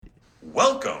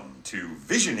Welcome to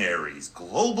Visionaries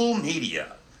Global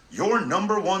Media, your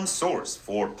number one source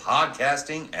for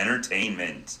podcasting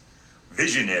entertainment.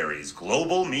 Visionaries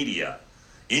Global Media,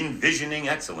 envisioning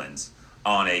excellence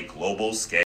on a global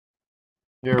scale.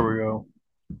 There we go.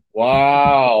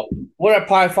 Wow. What up,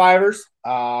 High Fivers?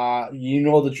 You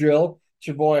know the drill. It's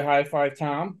your boy High Five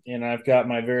Tom, and I've got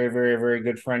my very, very, very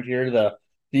good friend here,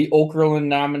 the Okerlund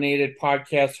nominated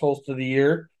podcast host of the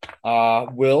year,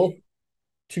 Will.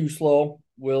 Too slow.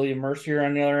 William Mercier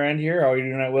on the other end here. How are you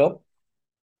doing that, Will?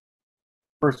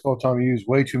 First of all, Tom, you use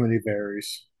way too many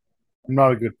berries. I'm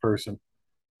not a good person.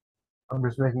 I'm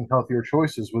just making healthier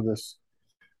choices with this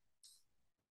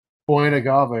Point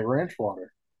Agave ranch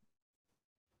water.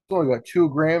 It's only got 2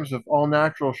 grams of all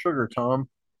natural sugar, Tom.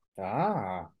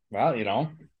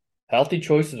 Well, healthy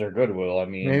choices are good, Will. I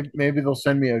mean, Maybe they'll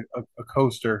send me a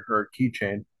coaster or a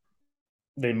keychain.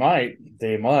 they might.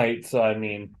 They might. So, I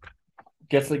mean,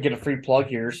 guess they get a free plug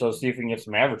here. So, see if we can get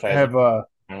some advertising Have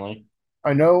finally.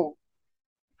 I know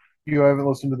you haven't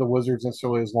listened to the Wizards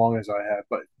necessarily as long as I have,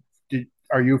 but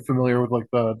are you familiar with like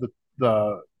the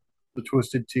the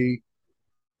Twisted Tea?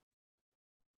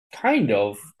 Kind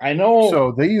of. I know.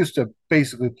 So they used to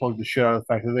basically plug the shit out of the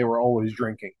fact that they were always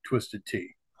drinking Twisted Tea,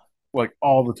 like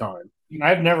all the time.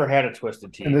 I've never had a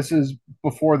twisted And tea. this is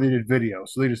before they did video.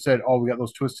 So they just said, "Oh, we got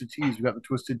those Twisted Teas. We got the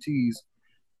Twisted Teas."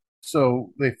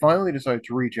 So they finally decided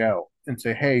to reach out and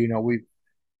say, "Hey, we've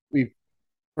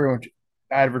pretty much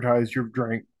advertised your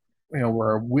drink. We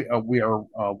are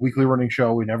a weekly running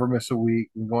show. We never miss a week.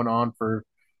 We're going on for,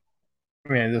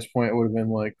 I mean, at this point it would have been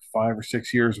like 5 or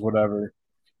 6 years, whatever.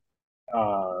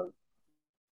 I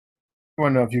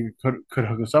don't know if you could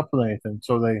hook us up with anything."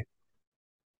 So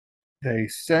they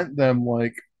sent them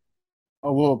like a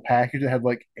little package that had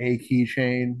like a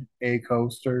keychain, a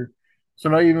coaster. So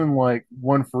not even like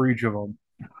one for each of them.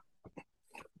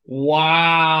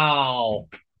 Wow.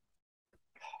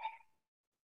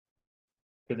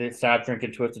 Did they stop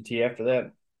drinking twisted tea after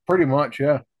that? Pretty much,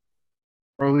 yeah.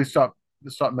 Or at least stop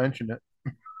mentioning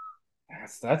it.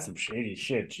 That's some shady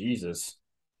shit. Jesus.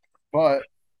 But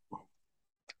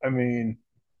I mean,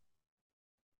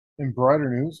 in brighter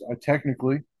news, I'm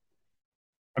technically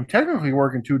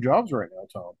working 2 jobs right now,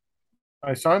 Tom.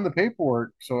 I signed the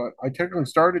paperwork, so I technically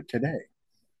started today.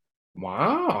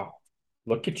 Wow.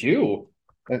 Look at you.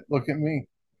 Look at me.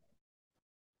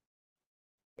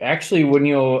 Actually, when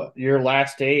your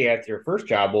last day at your first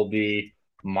job will be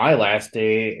my last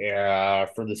day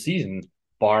for the season,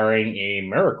 barring a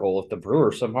miracle if the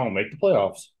Brewers somehow make the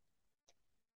playoffs.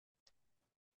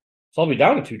 So I'll be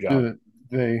down to two jobs.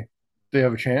 Do they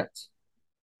have a chance?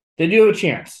 They do have a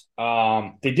chance.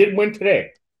 They did win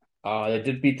today. They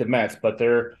did beat the Mets, but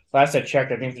they're last I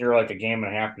checked, I think they're like a game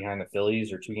and a half behind the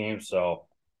Phillies or 2 games. So,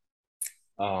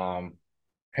 um,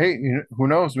 Hey, who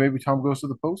knows? Maybe Tom goes to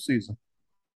the postseason.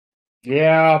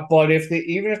 yeah, but if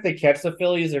they catch the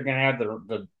Phillies, they're gonna have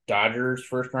the Dodgers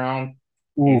first round,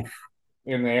 and, Oof,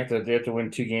 and they have to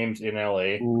win 2 games in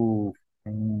LA. oof.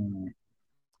 Ooh.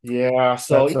 Yeah,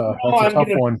 so That's a tough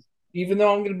one. even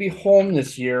though I'm gonna be home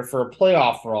this year for a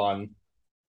playoff run,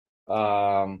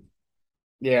 um,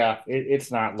 yeah,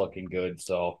 it's not looking good.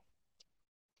 So,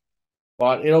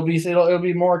 but it'll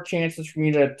be more chances for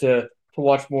me to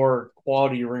watch more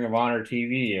quality Ring of Honor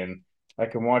TV, and I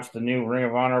can watch the new Ring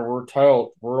of Honor world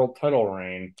title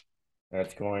reign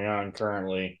that's going on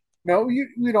currently. No,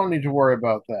 you don't need to worry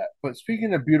about that. But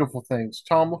speaking of beautiful things,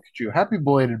 Tom, look at you. Happy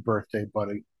belated birthday,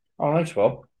 buddy. Oh, thanks,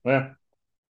 Will. Yeah,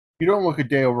 You don't look a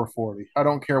day over 40. I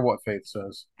don't care what Faith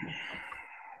says.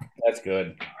 that's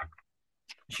good.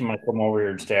 She might come over here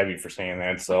and stab you for saying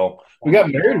that. So we got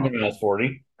married when I was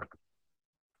 40.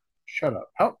 Shut up.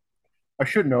 How I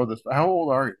should know this, but how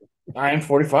old are you? I am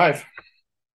 45.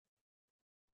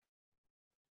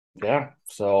 Yeah.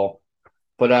 So,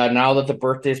 but now that the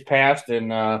birthday's passed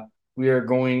and we are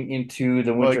going into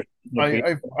the winter. Like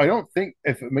I don't think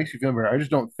if it makes you feel better, I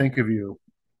just don't think of you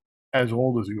as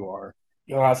old as you are.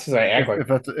 Oh, that's because I act like.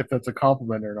 If that's a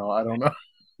compliment or not, I don't know.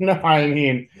 No, I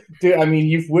mean, dude, I mean,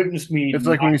 you've witnessed me. It's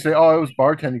like when you say, "Oh, I was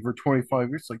bartending for 25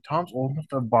 years." It's like Tom's old enough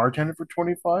to have bartended for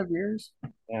 25 years,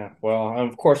 Yeah. Well,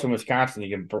 of course, in Wisconsin,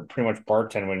 you can pretty much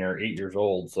bartend when you're 8 years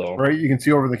old. So, right? You can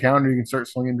see over the counter, you can start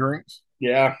slinging drinks.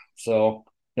 yeah. So,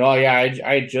 no, yeah,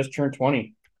 I had just turned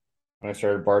 20 when I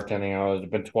started bartending. I've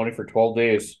been 20 for 12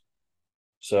 days.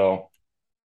 So,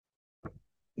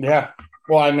 yeah.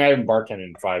 Well, I mean, I haven't bartended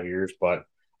in 5 years, but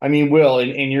I mean, Will,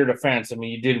 in your defense, I mean,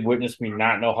 you did witness me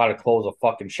not know how to close a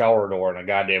fucking shower door in a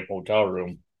goddamn hotel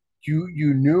room. You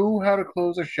knew how to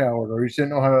close a shower door. You just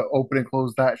didn't know how to open and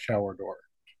close that shower door.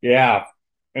 Yeah.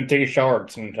 And take a shower at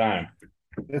the same time.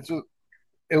 It's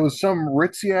It was some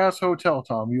ritzy ass hotel,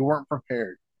 Tom. You weren't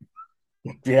prepared.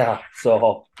 Yeah.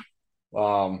 So,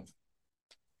 um,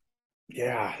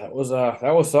 yeah, that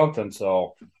was something.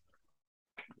 So,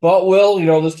 but Will,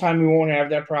 this time we won't have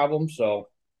that problem. So,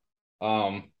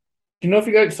 do you know if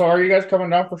you guys? So, are you guys coming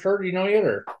down for sure? Do you know yet,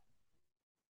 or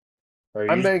are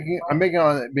you just I'm making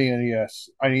on it being a yes.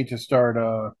 I need to start.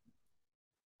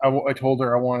 I told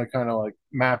her I want to kind of like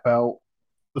map out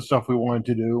the stuff we wanted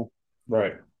to do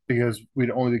right? because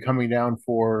we'd only be coming down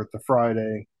for the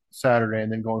Friday, Saturday,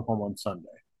 and then going home on Sunday.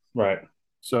 Right.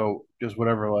 So just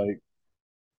whatever, like,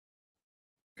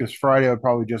 because Friday would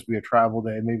probably just be a travel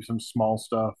day, maybe some small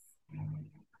stuff,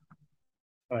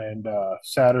 and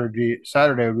Saturday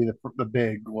would be the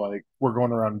big like we're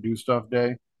going around and do stuff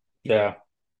day. Yeah.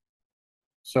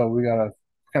 So we gotta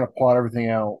kind of plot everything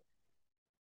out.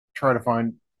 Try to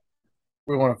find.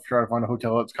 We want to try to find a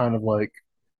hotel that's kind of like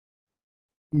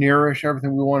nearish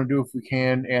everything we want to do if we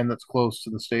can, and that's close to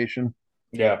the station.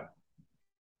 Yeah.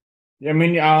 I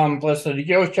mean, listen, you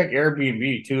can always check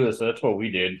Airbnb too. So that's what we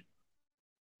did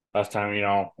last time.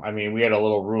 I mean, we had a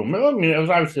little room. I mean, it was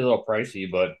obviously a little pricey,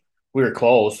 but we were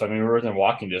close. I mean, we were within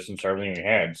walking distance of everything we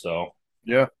had. So,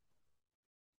 Yeah,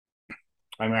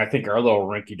 I mean, I think our little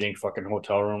rinky-dink fucking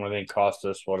hotel room, I think, cost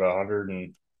us what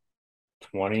 120,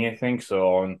 I think.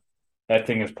 So, and that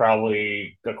thing is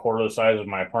probably a quarter the size of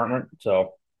my apartment.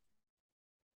 So,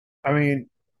 I mean,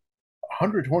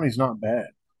 120 is not bad.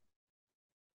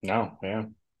 no, yeah,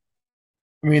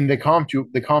 I mean, they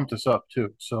comped us up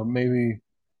too, so maybe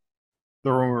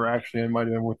the room we were actually in might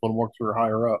have been worth a little more because we were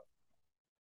higher up.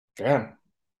 yeah,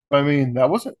 But I mean, that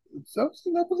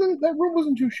room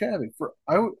wasn't too shabby.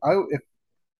 If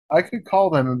I could call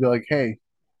them and be like, "Hey,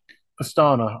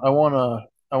 Astana, I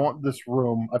want this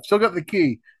room. I've still got the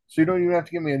key, so you don't even have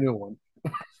to give me a new one."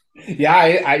 yeah.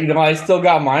 I still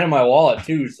got mine in my wallet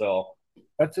too. So,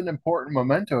 That's an important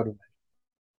memento to me.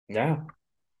 yeah,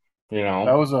 you know.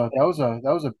 That was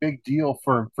a big deal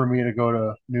for me to go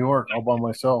to New York all by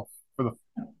myself for the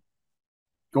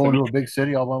To going meet to a big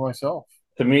city all by myself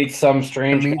to meet some to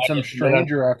strange guy meet some that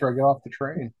stranger after I get off the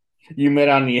train. you met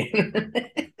on the internet.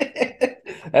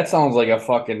 That sounds like a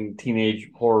fucking teenage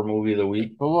horror movie of the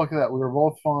week. But look at that, we were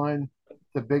both fine.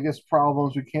 The biggest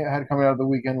problems we can't had coming out of the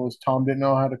weekend was Tom didn't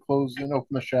know how to close and open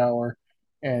the shower,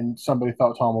 and somebody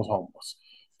thought Tom was homeless.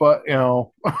 But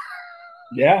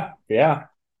Yeah, yeah.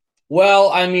 Well,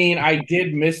 I mean, I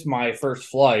did miss my first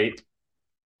flight,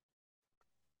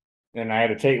 and I had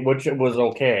to take, which was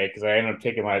okay because I ended up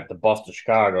taking the bus to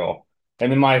Chicago,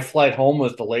 and then my flight home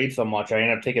was delayed so much I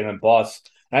ended up taking the bus.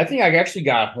 And I think I actually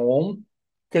got home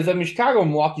because I mean Chicago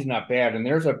and Milwaukee's not bad, and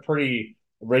there's a pretty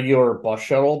regular bus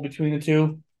shuttle between the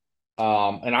two.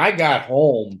 And I got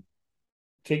home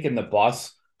taking the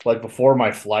bus like before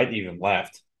my flight even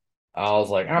left. I was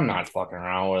like, I'm not fucking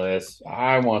around with this.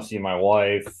 I want to see my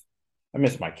wife. I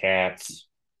miss my cats.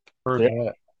 So, heard yeah,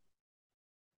 that.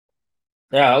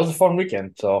 yeah, that was a fun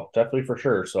weekend. So definitely for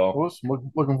sure. I So was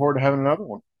looking forward to having another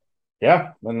one.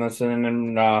 yeah, and listen, and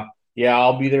then yeah,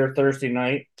 I'll be there Thursday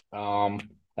night.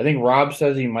 I think Rob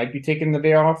says he might be taking the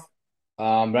day off.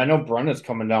 But I know Brenda's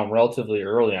coming down relatively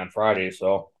early on Friday.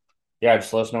 So yeah,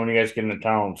 just let us know when you guys get into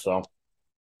town. So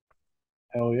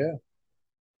Hell yeah,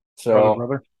 brother, so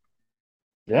brother.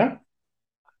 yeah.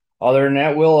 Other than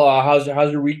that, Will, how's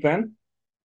your week been?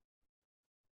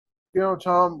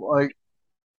 Tom, like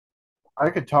I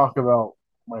could talk about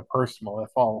my personal life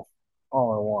all I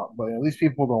want, but at least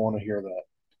people don't want to hear that.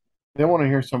 They want to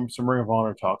hear some Ring of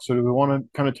Honor talk. So do we want to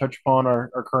kind of touch upon our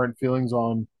current feelings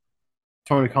on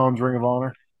Tony Khan's Ring of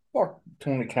Honor? Fuck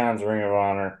Tony Khan's Ring of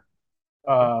Honor.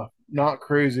 Not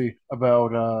crazy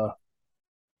about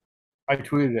I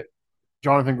tweeted it.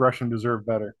 Jonathan Gresham deserved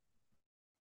better.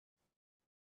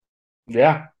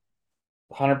 Yeah,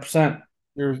 100%.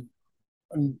 There's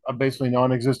a basically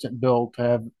non-existent bill to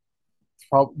have.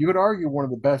 You could argue one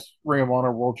of the best Ring of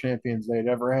Honor world champions they'd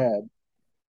ever had.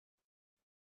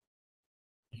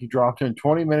 He dropped in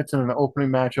 20 minutes in an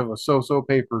opening match of a so-so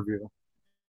pay-per-view.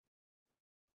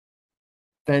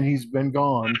 Then he's been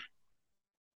gone,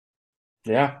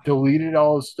 Yeah, deleted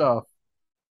all his stuff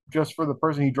just for the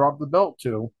person he dropped the belt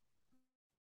to,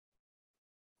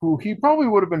 who he probably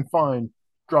would have been fine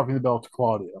dropping the belt to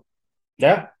Claudio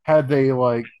yeah, had they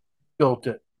like built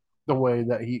it the way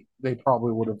that they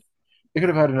probably would have. They could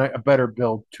have had a better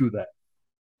build to that.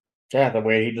 yeah, the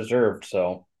way he deserved.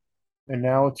 So, And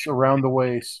now it's around the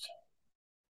waist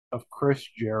of Chris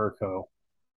Jericho.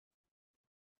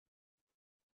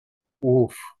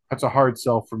 Oof, that's a hard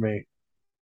sell for me.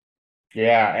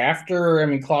 yeah, after, I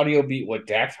mean, Claudio beat what,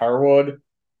 Dax Harwood?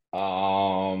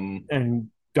 Um, And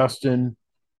Dustin,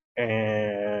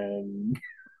 And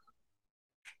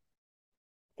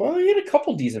Well, he had a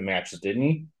couple decent matches, didn't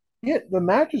he? yeah, the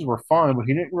matches were fine, but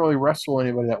he didn't really wrestle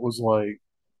anybody that was like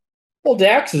Well,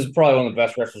 Dax is probably one of the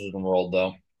best wrestlers in the world,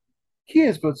 though. he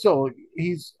is, but still, like,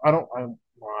 he's I don't want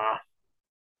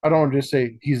to just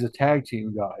say he's a tag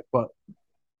team guy, but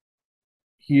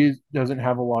doesn't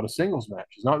have a lot of singles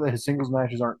matches. Not that his singles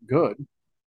matches aren't good,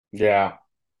 Yeah.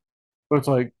 but it's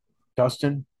like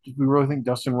Dustin. Did we really think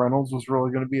Dustin Reynolds was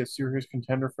really going to be a serious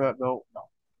contender for that belt? No.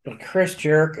 But Chris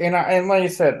Jericho, and like I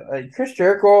said, Chris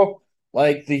Jericho,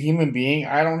 like the human being,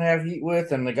 I don't have heat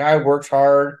with, and the guy works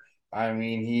hard. I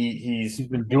mean, he's He's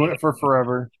been doing it for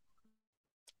forever.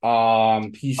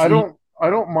 he's he, I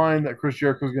don't mind that Chris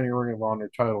Jericho's getting a Ring of Honor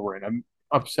title reign. I'm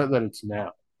upset that it's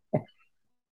now.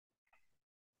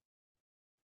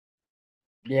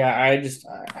 yeah.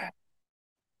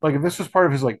 Like if this was part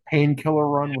of his like painkiller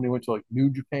run when he went to like New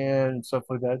Japan and stuff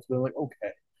like that, it's been like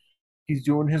okay, he's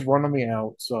doing his run on the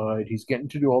outside. He's getting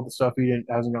to do all the stuff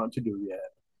hasn't gotten to do yet.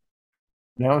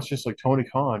 Now it's just like Tony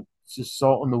Khan. It's just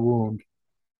salt in the wound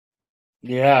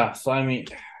Yeah. So I mean,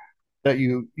 that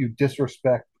you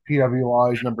disrespect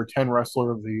PWI's number 10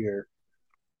 wrestler of the year,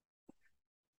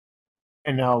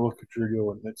 and now look what you're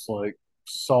doing. It's like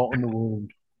salt in the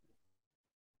wound.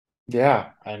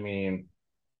 yeah. I mean,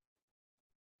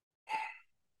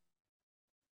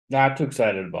 not too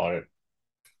excited about it.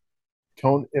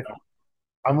 Tony, if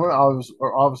I'm gonna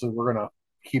obviously we're gonna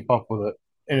keep up with it,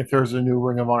 and if there's a new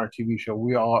Ring of Honor TV show,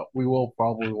 we will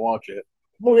probably watch it.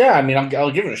 Well, yeah. I mean,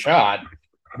 I'll give it a shot.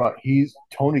 But he's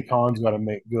Tony Khan's got to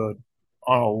make good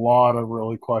on a lot of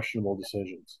really questionable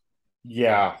decisions.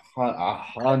 Yeah,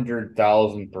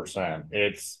 100,000%.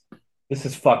 This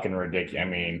is fucking ridiculous. I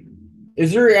mean,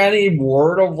 is there any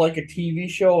word of like a TV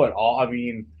show at all? I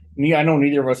mean, I know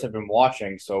neither of us have been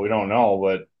watching, so we don't know,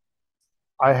 but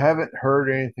I haven't heard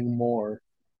anything more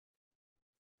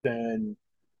than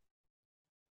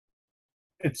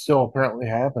it's still apparently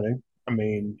happening. I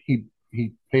mean, he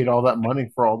paid all that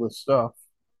money for all this stuff.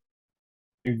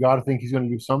 You got to think he's going to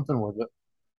do something with it.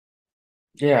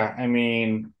 yeah, I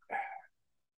mean,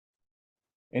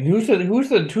 and who's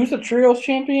the trios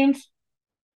champions?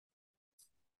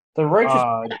 The Righteous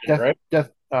Brothers, right?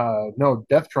 No,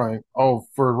 Death Triangle. Oh,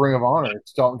 for Ring of Honor,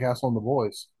 it's Dalton Castle and the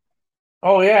boys.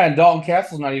 Oh yeah, and Dalton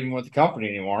Castle's not even with the company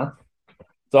anymore.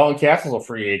 Dalton Castle's a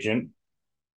free agent,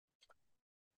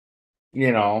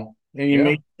 and you Yeah,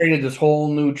 made created this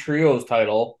whole new trios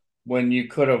title when you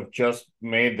could have just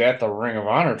made that the Ring of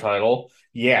Honor title.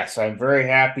 Yes, I'm very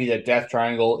happy that Death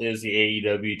Triangle is the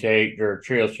AEW take or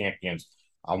trios champions.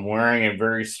 I'm wearing a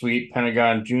very sweet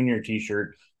Pentagon Junior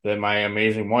t-shirt that my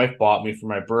amazing wife bought me for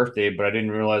my birthday, but I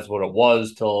didn't realize what it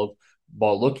was till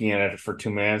about looking at it for 2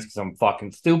 minutes because I'm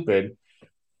fucking stupid.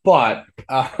 But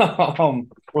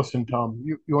listen, Tom,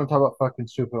 you want to talk about fucking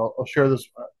stupid? I'll share this.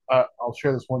 I'll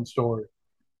share this one story.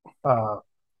 Uh,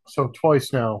 so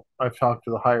twice now, I've talked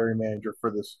to the hiring manager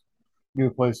for this new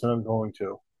place that I'm going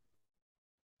to,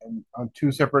 and on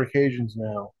two separate occasions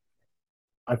now,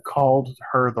 I've called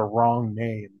her the wrong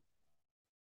name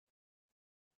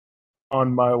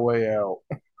on my way out.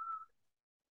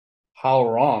 how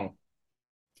wrong?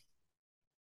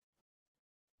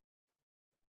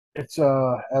 It's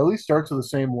at least starts with the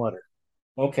same letter.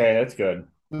 Okay, that's good.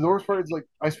 The worst part is like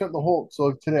I spent the whole so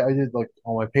like, today I did like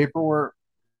all my paperwork,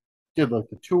 did like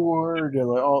the tour, did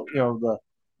like all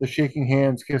the shaking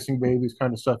hands, kissing babies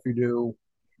kind of stuff you do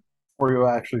before you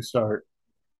actually start.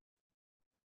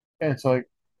 And it's like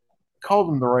called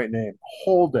them the right name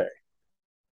whole day.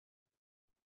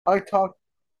 I talked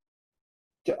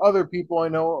to other people I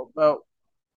know about,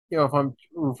 if I'm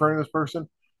referring to this person,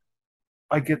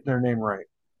 I get their name right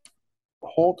the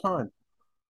whole time.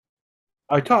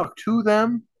 I talk to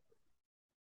them,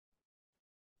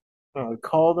 I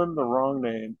call them the wrong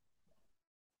name.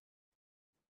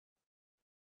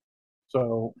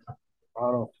 So I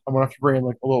don't know. I'm gonna have to bring in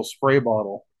like a little spray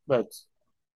bottle.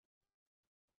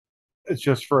 It's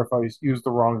just for if I use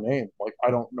the wrong name. Like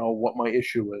I don't know what my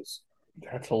issue is.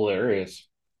 That's hilarious.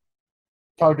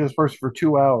 Talk to this person for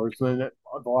 2 hours, and then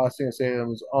the last thing I say to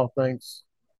them is, "Oh, thanks.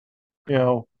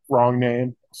 Wrong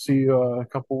name. See you a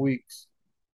couple weeks."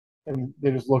 And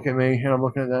they just look at me, and I'm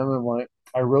looking at them, and I'm like,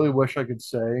 I really wish I could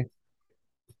say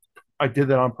I did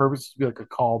that on purpose to be like a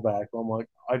callback. I'm like,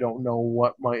 I don't know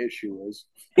what my issue is.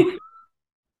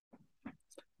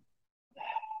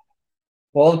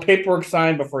 Well, the paperwork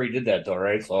signed before you did that, though,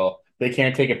 right? So they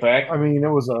can't take it back. I mean, it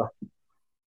was a.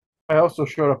 I also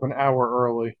showed up an hour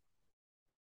early,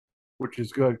 which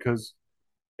is good because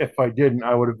if I didn't,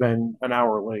 I would have been an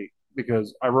hour late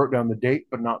because I wrote down the date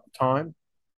but not the time.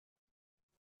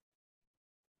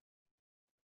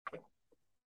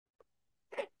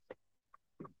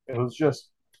 It was just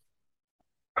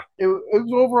it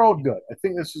was overall good. I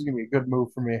think this is gonna be a good move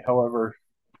for me. However,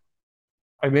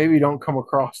 I maybe don't come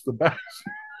across the best,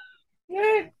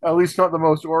 Yeah, at least not the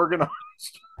most organized.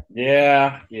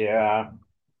 yeah.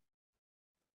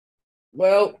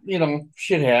 Well,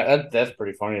 shit. That's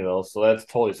pretty funny though. So that's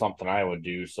totally something I would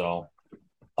do. So,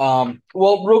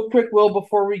 well, real quick, Will,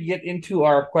 before we get into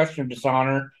our question of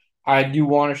dishonor, I do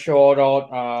want to shout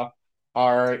out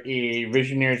our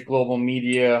Visionaries Global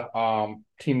Media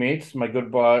teammates, my good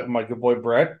boy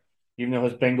Brett, even though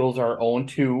his Bengals are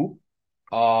 0-2.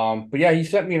 But yeah, he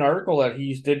sent me an article that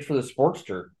he's did for the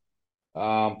Sportster.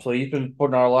 So he's been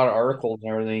putting out a lot of articles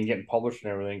and everything, getting published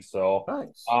and everything. So,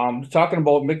 Nice. talking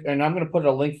about Mick, and I'm going to put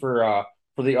a link for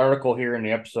the article here in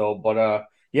the episode. But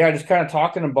yeah, just kind of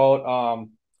talking about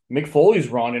Mick Foley's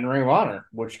run in Ring of Honor,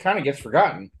 which kind of gets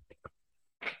forgotten.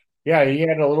 Yeah, he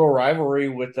had a little rivalry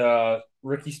with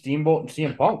Ricky Steamboat and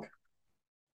CM Punk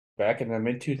back in the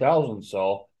mid 2000s.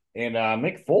 So, and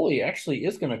Mick Foley actually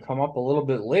is going to come up a little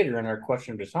bit later in our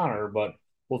question of dishonor, but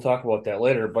we'll talk about that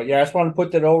later. But yeah, I just wanted to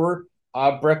put that over.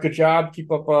 Brett, good job.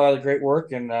 Keep up the great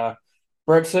work. And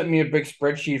Brett sent me a big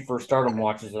spreadsheet for Stardom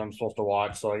watches that I'm supposed to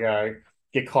watch. So I gotta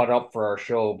get caught up for our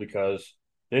show because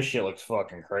this shit looks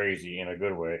fucking crazy in a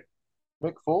good way.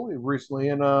 Mick Foley recently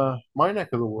in my neck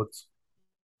of the woods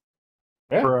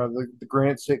Yeah. for the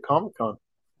Granite State Comic Con.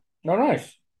 No,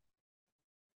 nice.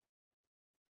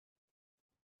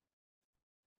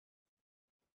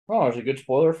 Oh, there's a good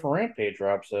spoiler for Rampage,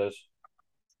 Rob says.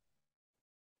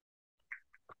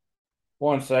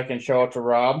 1 second, shout out to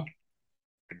Rob.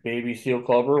 Baby Seal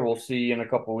Clubber. We'll see you in a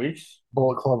couple weeks.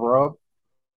 Bullet Club Rob.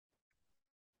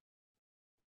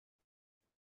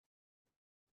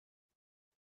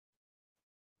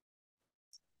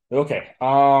 Okay.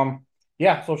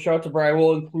 Yeah, so shout out to Brian.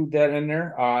 We'll include that in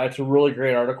there. It's a really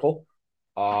great article.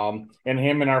 And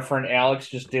him and our friend Alex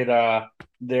just did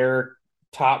their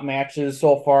top matches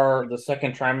so far the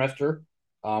second trimester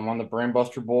on the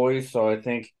Brainbuster Boys. So I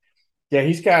think they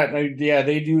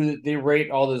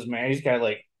rate all those man. He's got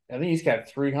like I think he's got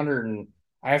 300 and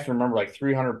I have to remember like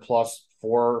 300 plus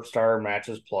 4-star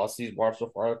matches plus he's watched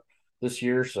so far this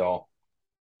year. So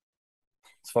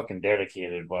it's fucking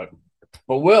dedicated, but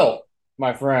Will,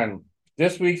 my friend,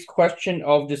 this week's question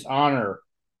of dishonor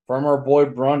from our boy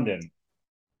Brundon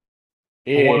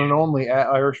The is one and only at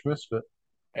Irish Misfit.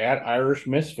 at Irish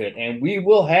Misfit, and we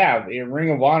will have a Ring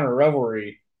of Honor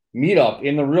Revelry meetup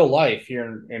in the real life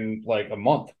here in like a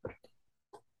month.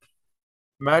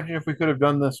 Imagine if we could have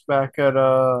done this back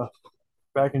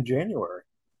in January.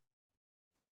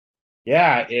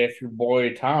 Yeah, if your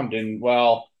boy Tom didn't,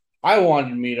 well, I wanted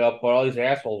to meet up, but all these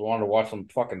assholes wanted to watch some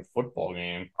fucking football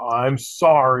game. I'm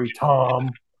sorry,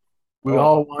 Tom. We Oh,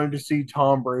 all wanted to see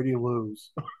Tom Brady lose.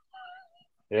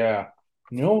 yeah.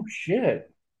 No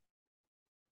shit.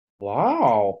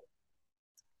 Wow.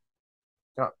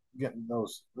 Got getting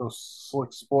those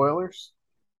slick spoilers.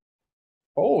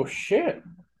 Oh shit.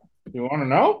 You want to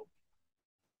know?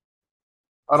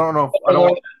 I don't know. If, I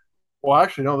don't. Well,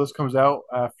 actually, no. This comes out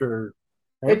after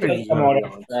It Rampage does is come going to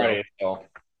out be after on. Friday, so.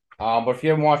 But if you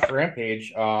haven't watched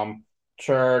Rampage,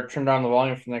 turn down the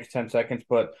volume for the next 10 seconds.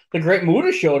 But the Great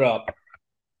Muta showed up.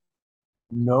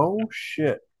 No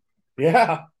shit.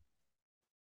 Yeah.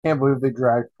 Can't believe they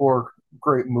dragged poor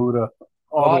Great Muda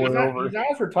all the Well, way he's over. on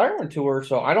his retirement tour,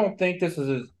 so I don't think this is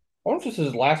his. I don't think this is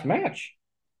his last match.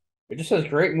 It just says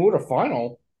Great Muta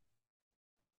final.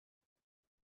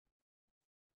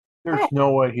 Oh, There's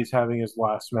no way he's having his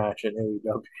last match in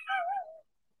AEW.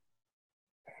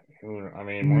 I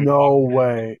mean, when we talk, No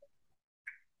way.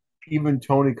 Even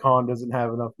Tony Khan doesn't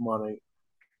have enough money.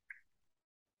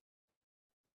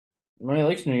 when he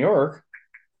likes New York.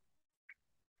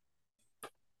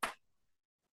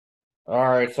 All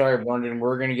right, sorry, Brendan.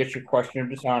 We're gonna get your question of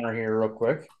dishonor here real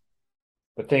quick.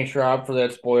 But thanks, Rob, for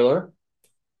that spoiler.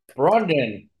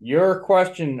 Brendan, your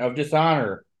question of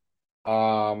dishonor.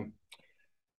 Um,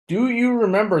 Do you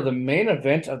remember the main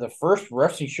event of the first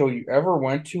wrestling show you ever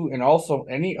went to, and also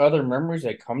any other memories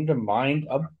that come to mind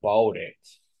about it?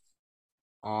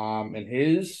 And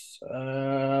his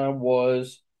first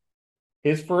was a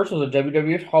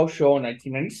WWF house show in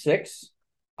 1996.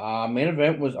 Main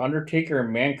event was Undertaker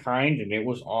and Mankind, and it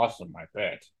was awesome. I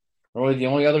bet. Really, the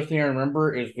only other thing I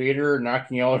remember is Vader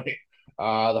knocking out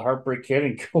the Heartbreak Kid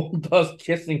and Goldust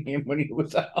kissing him when he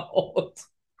was out.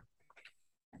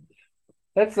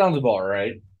 That sounds about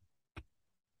right.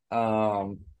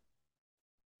 Um,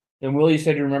 and Will, you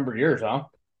said you remembered yours, huh?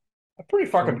 A pretty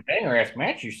fucking banger ass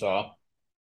match you saw.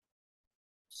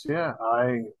 So yeah,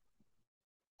 I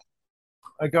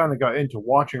kind of got into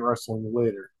watching wrestling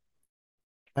later.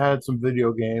 had some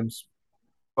video games,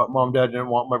 but mom and dad didn't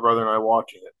want my brother and I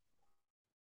watching it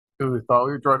because we thought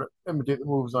we were trying to imitate the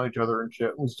moves on each other and shit.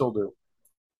 And we still do.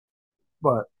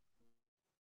 But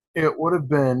it would have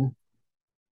been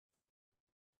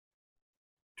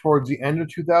towards the end of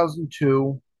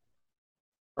 2002,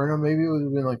 or no, maybe it would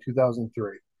have been like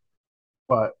 2003.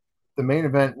 But the main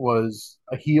event was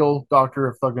a heel Doctor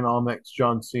of Thugonomics,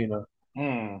 John Cena,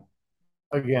 Hmm.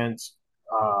 against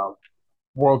uh,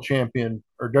 world champion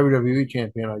or WWE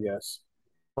champion, I guess,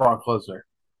 Brock Lesnar.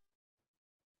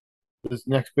 This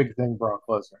next big thing, Brock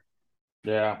Lesnar.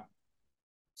 Yeah.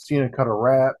 Cena cut a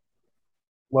rap.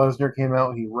 Lesnar came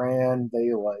out. He ran.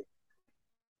 They like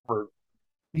were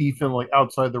beefing like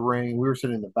outside the ring. We were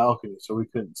sitting in the balcony, so we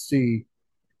couldn't see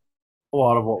a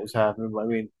lot of what was happening. But I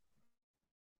mean,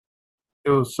 it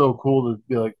was so cool to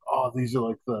be like, oh, these are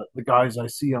like the guys I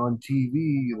see on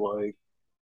TV. Like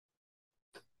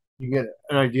you get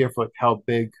an idea for like how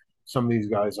big some of these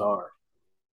guys are.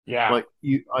 Yeah. Like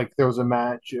you like there was a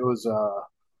match. It was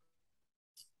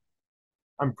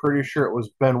I'm pretty sure it was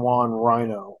Benoit and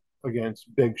Rhino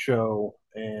against Big Show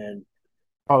and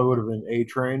probably would have been A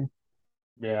Train.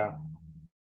 Yeah.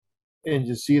 And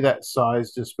to see that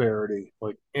size disparity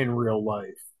like in real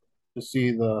life, to see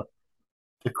the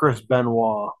Chris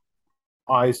Benoit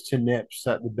eyes to nips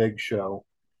at the Big Show,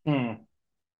 Hmm.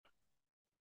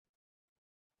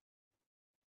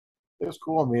 it was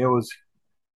cool. I mean, it was.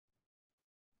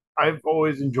 I've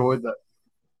always enjoyed that.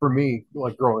 For me,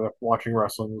 like growing up, watching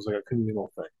wrestling was like a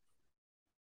communal thing.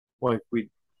 Like we'd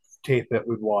tape it,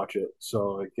 we'd watch it.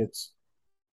 So like it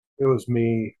was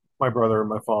me, my brother, and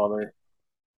my father.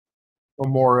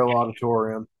 Memorial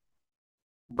Auditorium,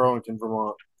 Burlington,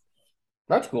 Vermont,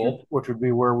 That's cool. which would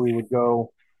be where we would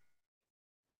go.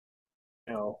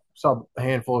 Saw a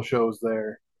handful of shows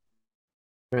there.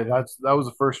 Yeah, that was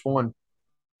the first one.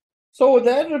 So would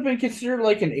that have been considered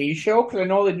like an A show? Because I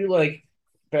know they do like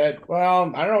bad.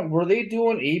 Well, I don't know. Were they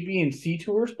doing A, B, and C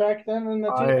tours back then in the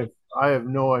I two? have I have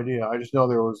no idea. I just know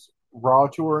there was Raw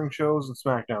touring shows and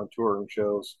SmackDown touring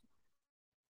shows,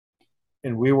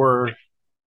 and we were.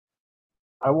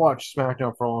 I watched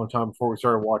SmackDown for a long time before we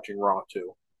started watching Raw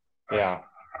too. Yeah.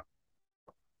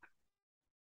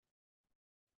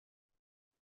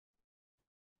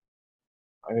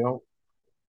 I don't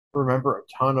remember a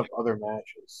ton of other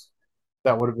matches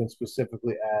that would have been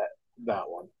specifically at that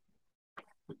one.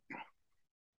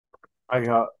 I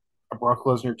got a Brock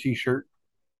Lesnar T-shirt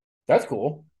That's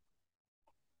cool.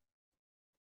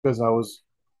 because I was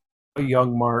a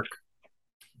young Mark,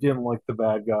 didn't like the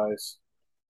bad guys.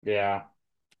 Yeah.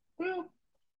 Well,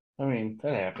 I mean,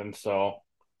 that happens. So,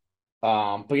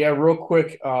 but yeah, real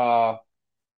quick,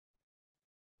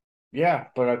 yeah,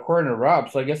 but according to Rob,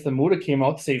 so I guess the Muda came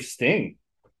out to save Sting.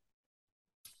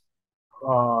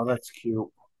 Oh, that's cute.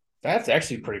 That's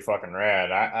actually pretty fucking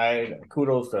rad. I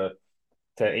kudos to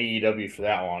AEW for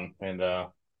that one. And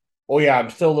oh yeah, I'm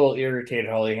still a little irritated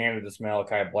how they handled this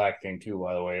Malachi Black thing too,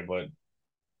 by the way. But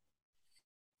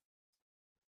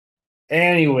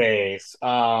anyways,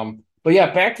 but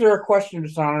yeah, back to our question,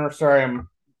 Dishonor. Sorry, I'm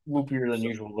loopier than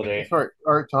usual today. Sorry.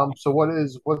 All right, Tom. So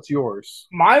what's yours?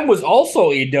 Mine was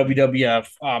also a WWF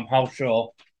house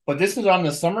show, but this is on the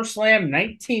SummerSlam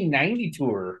 1990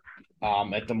 tour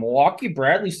at the Milwaukee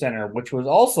Bradley Center, which was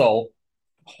also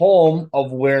home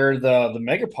of where the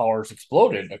Mega Powers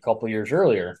exploded a couple years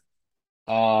earlier.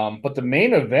 But the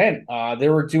main event, they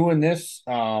were doing this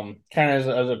kind of as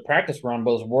a practice run,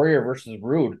 but it was Warrior versus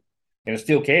Rude in a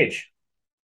steel cage.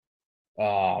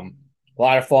 A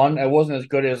lot of fun. It wasn't as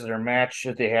good as their match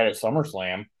that they had at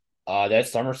SummerSlam. That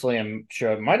SummerSlam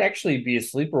show might actually be a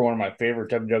sleeper, one of my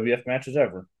favorite WWF matches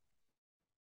ever.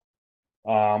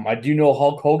 I do know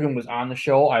Hulk Hogan was on the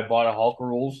show. I bought a Hulk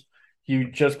Rules. He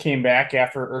just came back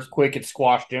after Earthquake had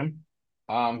squashed him.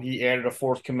 He added a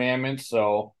fourth commandment.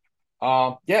 So,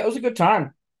 yeah, it was a good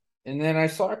time. And then I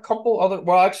saw a couple other.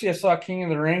 Well, actually, I saw King of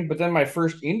the Ring, but then my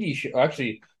first indie show,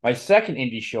 actually, my second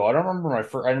indie show. I don't remember my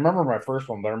first. I remember my first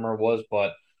one, but I don't remember what it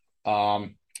was.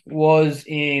 Was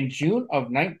in June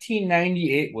of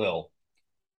 1998. Will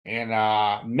and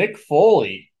Mick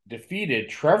Foley defeated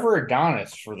Trevor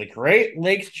Adonis for the Great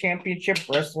Lakes Championship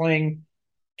Wrestling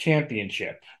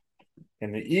Championship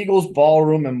in the Eagles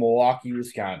Ballroom in Milwaukee,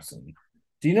 Wisconsin.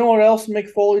 Do you know what else Mick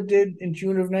Foley did in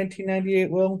June of 1998?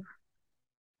 Will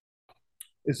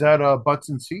Is that butts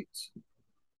and seats?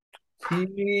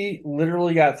 he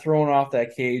literally got thrown off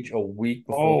that cage a week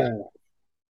before? Oh,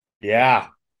 Yeah,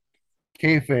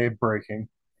 kayfabe breaking.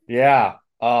 yeah,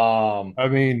 I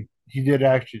mean, he did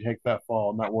actually take that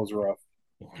fall, and that was rough.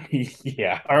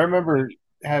 yeah, I remember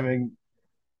having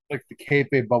like the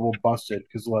kayfabe bubble busted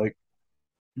because like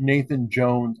Nathan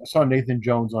Jones. I saw Nathan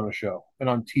Jones on a show, and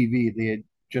on TV they had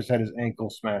just had his ankle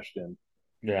smashed in.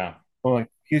 Yeah. I'm like,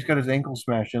 he's got his ankle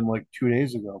smashed in like 2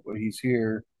 days ago, but he's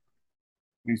here.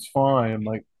 He's fine. I'm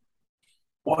like,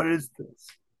 what is this?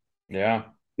 Yeah.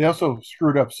 They also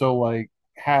screwed up. So like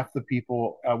half the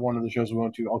people at one of the shows we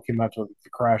went to all came out to like, the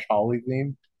Crash Holly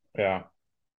theme. Yeah.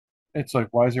 It's like,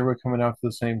 why is everybody coming out to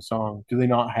the same song? Do they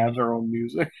not have their own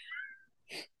music?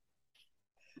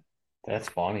 That's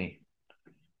funny.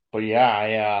 But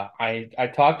yeah, I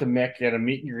talked to Mick at a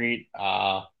meet and greet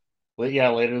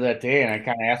later that day, and I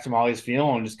kind of asked him how he's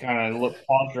feeling, just kind of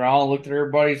paused around, looked at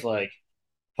everybody. He's like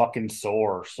fucking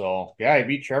sore. So yeah, he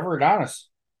beat Trevor Adonis.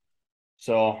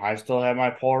 So I still have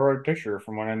my Polaroid picture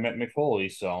from when I met Mick Foley.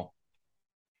 So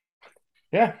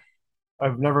yeah,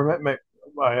 I've never met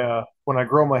my when I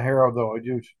grow my hair out though, I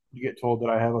do get told that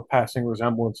I have a passing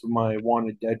resemblance of my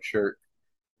Wanted Dead shirt.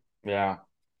 yeah,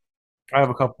 I have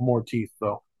a couple more teeth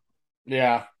though.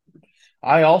 yeah.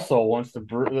 I also once the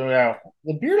beard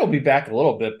will be back a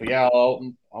little bit, but yeah,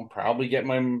 I'll probably get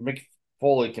my Mick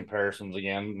Foley comparisons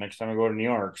again next time I go to New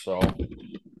York. So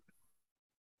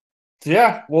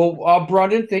yeah, well,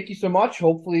 Brandon, thank you so much.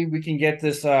 Hopefully, we can get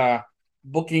this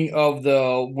booking of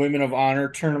the Women of Honor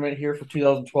tournament here for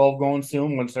 2012 going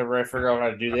soon. Whenever I figure out how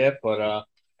to do that, but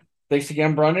thanks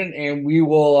again, Brandon, and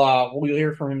we'll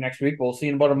hear from him next week. We'll see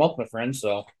you in about a month, my friend.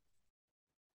 So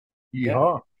yeah,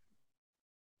 Yeehaw!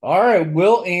 all right,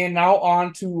 Will, and now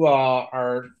on to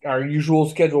our usual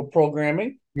scheduled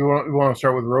programming. You want to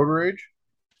start with Road Rage?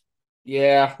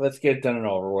 Yeah, let's get it done and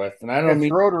over with. And I don't It's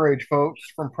mean Road Rage, folks,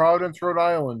 from Providence, Rhode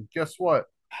Island. Guess what?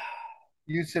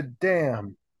 You said,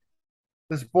 "Damn,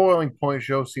 this Boiling Point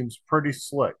show seems pretty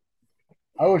slick."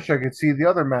 I wish I could see the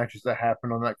other matches that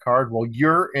happened on that card. Well,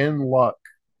 you're in luck.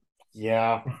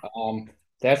 yeah,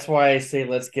 that's why I say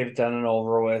let's get it done and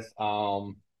over with.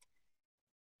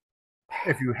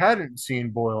 If you hadn't seen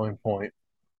Boiling Point,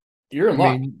 You're I in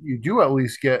luck. mean, you do at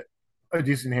least get a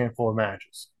decent handful of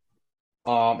matches.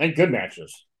 And good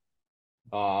matches.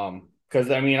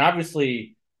 Because I mean,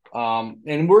 obviously,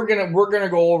 and we're gonna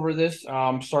go over this.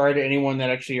 Sorry to anyone that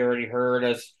actually already heard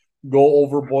us go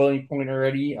over Boiling Point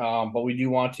already. But we do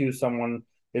want to. Someone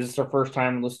is this their first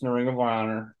time listening to Ring of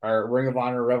Honor or Ring of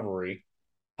Honor Revelry.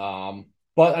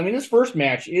 But I mean, this first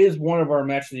match is one of our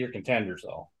match of the year contenders,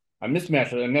 though. I miss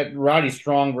match and that Roddy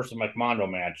Strong versus Mike Mondo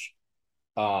match.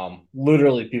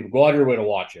 Literally, people go out of your way to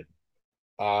watch it.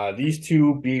 These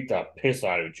two beat the piss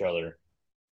out of each other.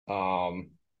 Um,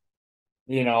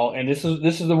 and this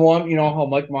is the one,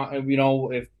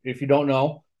 how if you don't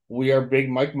know, we are big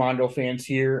Mike Mondo fans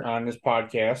here on this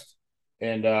podcast.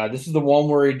 And this is the one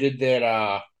where he did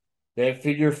that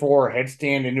figure four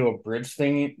headstand into a bridge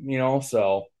thing,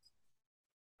 so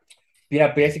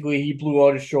yeah, basically he blew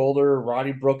out his shoulder,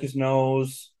 Roddy broke his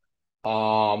nose, a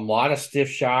lot of stiff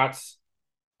shots.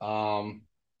 Um,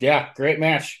 yeah, great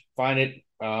match. Find it.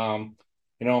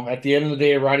 At the end of the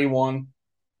day, Roddy won,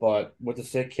 but with a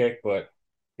sick kick. But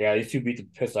yeah, these two beat the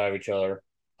piss out of each other.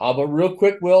 But real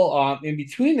quick, Will, in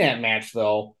between that match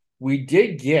though, we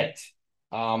did get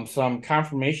some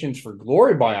confirmations for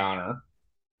Glory by Honor.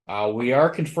 We are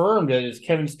confirmed that it's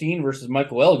Kevin Steen versus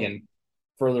Michael Elgin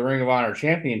for the Ring of Honor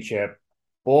Championship.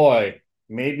 Boy,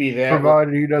 maybe that will.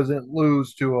 Provided he doesn't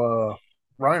lose to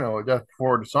Rhino at Death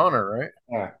Before Dishonor,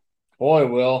 right? Boy,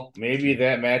 Will, maybe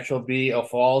that match will be a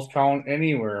Falls Count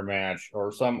Anywhere match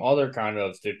or some other kind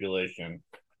of stipulation.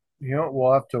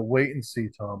 We'll have to wait and see,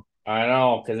 Tom. I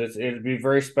know, because it'd be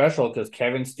very special because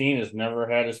Kevin Steen has never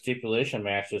had a stipulation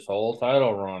match this whole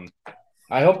title run.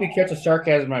 I hope you catch the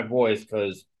sarcasm, my boys,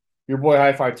 because your boy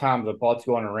High Five Tom's about to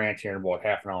go on a rant here in about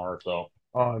half an hour or so.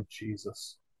 Oh,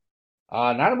 Jesus.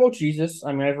 Not about Jesus.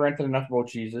 I mean, I've ranted enough about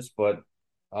Jesus, but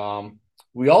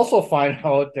we also find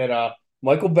out that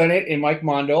Michael Bennett and Mike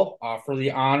Mondo, for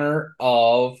the honor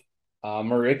of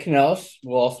Maria Kanellis,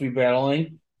 will also be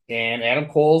battling, and Adam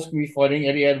Cole's going to be fighting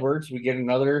Eddie Edwards. We get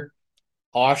another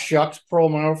aw shucks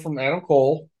promo from Adam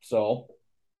Cole.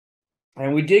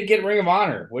 And we did get Ring of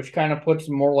Honor, which kind of puts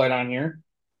more light on here.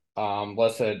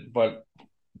 But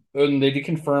they did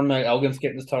confirm that Elgin's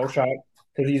getting this title shot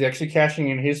because he's actually cashing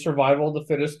in his survival of the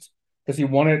fittest because he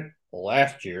won it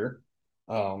last year.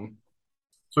 So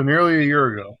nearly a year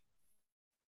ago.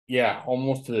 Yeah,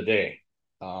 almost to the day.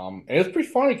 And it was pretty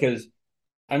funny because,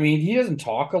 I mean, he doesn't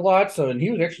talk a lot. And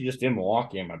he was actually just in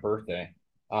Milwaukee on my birthday.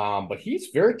 But he's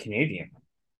very Canadian.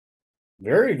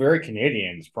 Very, very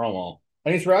Canadian, this promo.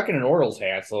 And he's rocking an Orioles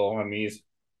hat. So, I mean, he's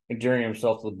endearing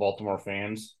himself to the Baltimore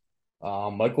fans.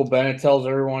 Michael Bennett tells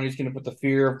everyone he's going to put the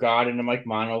fear of God into Mike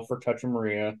Mono for touching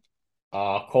Maria.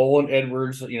 Cole and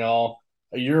Edwards,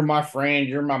 you're my friend,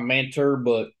 you're my mentor,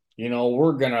 but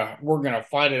we're gonna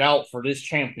fight it out for this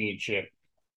championship.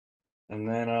 And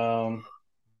then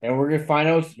and we're gonna find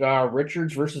out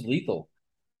Richards versus Lethal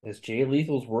as Jay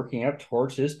Lethal's working up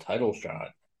towards his title shot.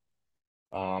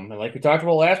 And like we talked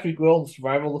about last week, Will, the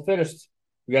survival of the fittest.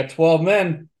 We got 12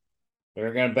 men.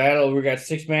 They're gonna battle. We got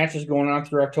 6 matches going on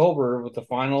through October with the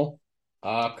final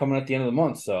coming at the end of the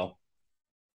month. So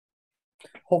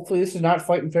hopefully this is not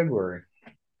fight in February.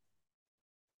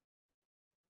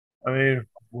 I mean,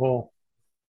 well,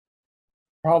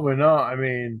 probably not. I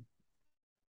mean,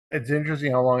 it's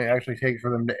interesting how long it actually takes for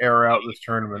them to air out this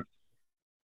tournament,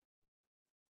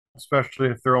 especially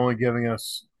if they're only giving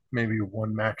us maybe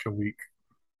one match a week.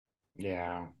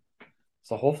 Yeah.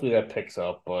 So hopefully that picks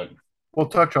up, but We'll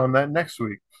touch on that next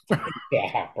week.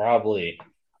 yeah, probably.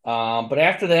 But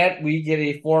after that, we get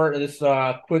a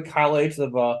quick highlights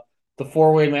of the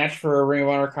four-way match for Ring of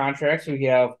Honor contracts. We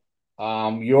have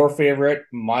your favorite,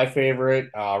 my favorite,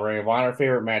 Ring of Honor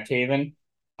favorite, Matt Taven,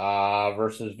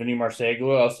 versus Vinny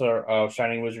Marseglia, also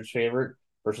Shining Wizard's favorite,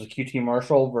 versus QT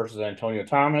Marshall versus Antonio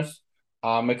Thomas.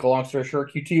 Make a long story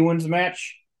short, QT wins the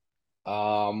match.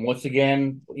 Once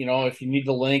again, if you need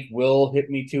the link, Will hit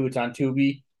me too. It's on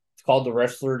Tubi. It's called The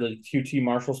Wrestler, the QT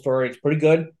Marshall story. It's pretty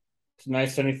good. It's a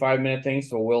nice 75-minute thing.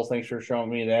 So, Will, thanks for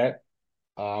showing me that.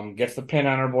 Gets the pin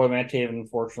on our boy Matt Taven,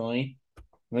 unfortunately.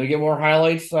 And then we get more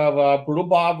highlights of Brutal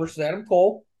Bob versus Adam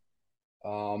Cole.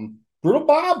 Brutal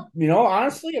Bob,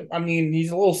 honestly, I mean, he's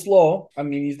a little slow. I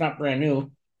mean, he's not brand new,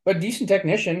 but decent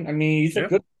technician. I mean, he's a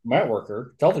good mat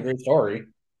worker. Tells a great story.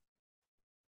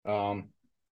 But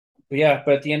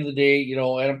at the end of the day,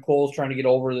 Adam Cole's trying to get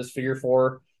over this figure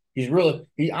four. I'm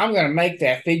going to make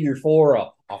that figure four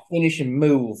a finishing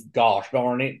move. Gosh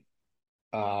darn it.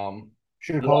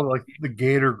 Should have called it like the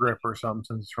Gator Grip or something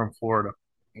since it's from Florida.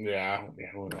 Yeah,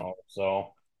 who knows? So,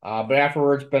 but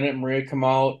afterwards, Bennett and Maria come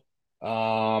out.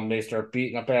 They start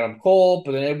beating up Adam Cole,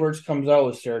 but then Edwards comes out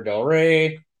with Sarah Del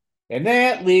Rey. And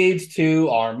that leads to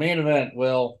our main event,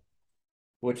 Will,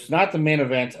 which is not the main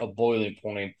event of Boiling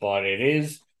Point, but it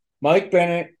is Mike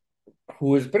Bennett,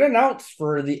 who has been announced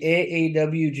for the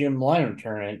AAW Jim Lyman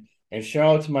tournament. And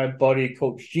shout out to my buddy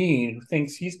Coach Gene, who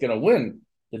thinks he's going to win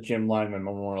the Jim Lyman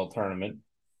Memorial Tournament.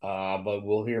 But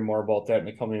we'll hear more about that in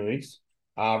the coming weeks.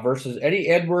 Versus Eddie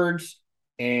Edwards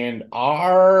and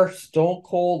our Stone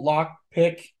Cold Lock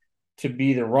pick to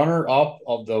be the runner-up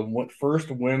of the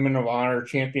first Women of Honor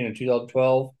champion in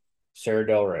 2012, Sarah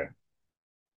Del Rey.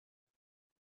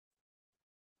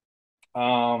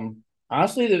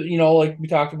 Honestly, like we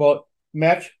talked about,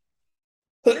 match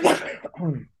was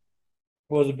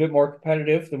a bit more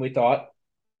competitive than we thought.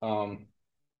 But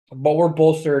we're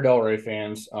both Sarah Del Rey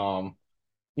fans.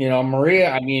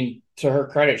 Maria, I mean, to her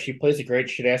credit, she plays a great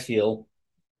shit ass heel.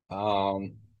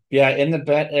 Yeah, in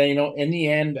the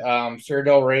end, Sarah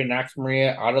Del Rey knocks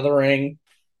Maria out of the ring,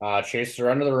 chases her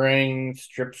under the ring,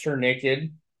 strips her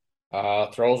naked,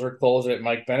 throws her clothes at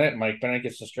Mike Bennett. Mike Bennett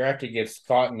gets distracted, gets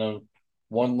caught in the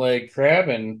one leg crab,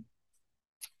 and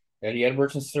Eddie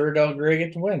Edwards and Sarah Del Rey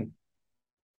get to win.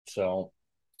 So,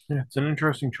 yeah, it's an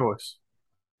interesting choice.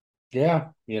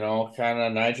 Yeah,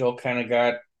 Nigel kind of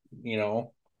got a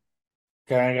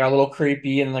little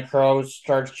creepy, and the crowd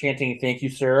starts chanting, "Thank you,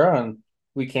 Sarah." And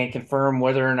we can't confirm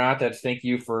whether or not that's thank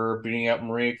you for beating up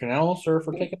Maria Kanellis or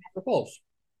for taking off her clothes.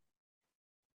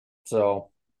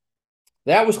 So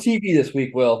that was TV this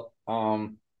week, Will.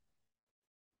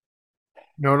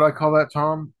 You know what I call that,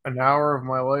 Tom? An hour of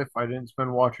my life I didn't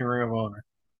spend watching Ring of Honor.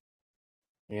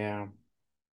 Yeah.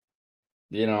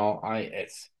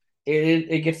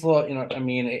 It gets a little, I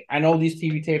mean, I know these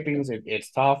TV tapings,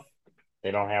 it's tough. They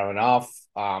don't have enough.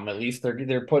 At least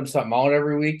they're putting something out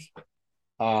every week.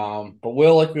 But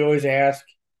Will, like we always ask,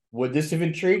 would this have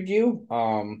intrigued you?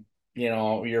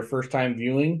 Your first time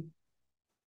viewing?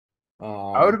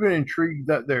 I would have been intrigued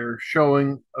that they're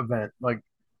showing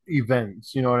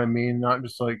events, you know what I mean? Not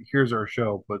just like here's our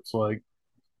show, but it's like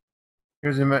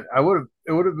here's an event.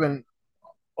 It would have been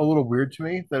a little weird to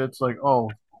me that it's like, oh,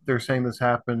 they're saying this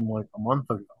happened like a month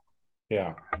ago.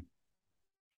 Yeah.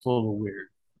 It's a little weird.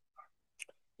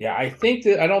 Yeah, I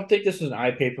don't think this is an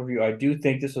iPay-per-view. I do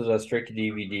think this is a straight to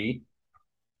DVD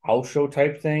house show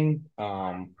type thing.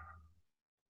 But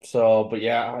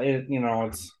yeah,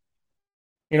 it's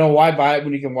why buy it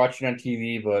when you can watch it on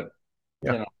TV? But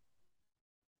Yeah.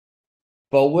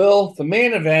 But Will, the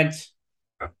main event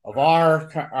of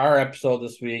our episode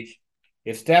this week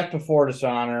is Death Before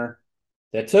Dishonor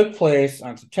that took place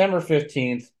on September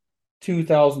 15th,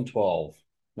 2012.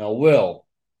 Now, Will,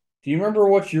 do you remember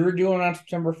what you were doing on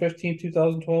September 15th,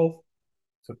 2012?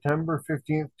 September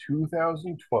 15th,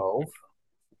 2012.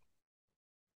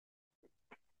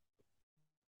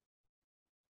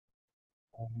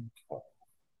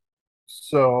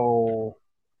 So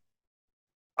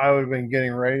I would have been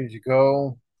getting ready to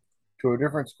go to a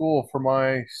different school for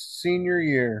my senior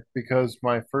year because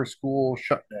my first school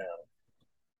shut down.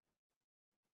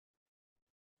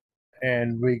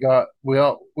 And we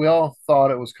all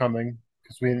thought it was coming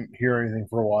because we didn't hear anything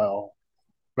for a while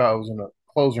about it was gonna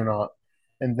close or not.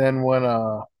 And then when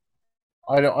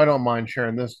I don't mind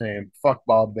sharing this name, fuck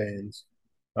Bob Baines.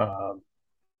 Um,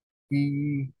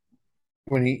 he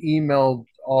when he emailed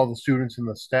all the students and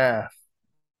the staff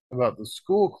about the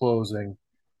school closing,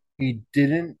 he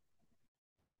didn't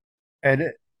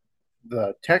edit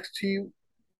the text he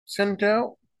sent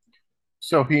out.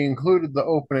 So he included the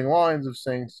opening lines of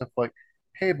saying stuff like,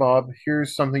 "Hey Bob,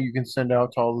 here's something you can send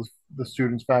out to all the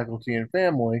students, faculty, and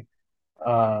family.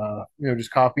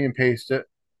 Just copy and paste it,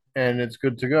 and it's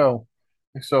good to go."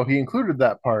 So he included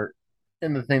that part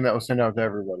in the thing that was sent out to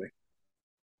everybody.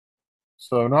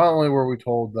 So not only were we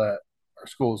told that our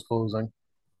school is closing,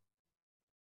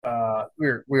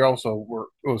 we also were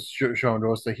it was shown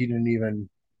to us that he didn't even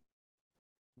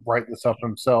write this up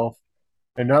himself.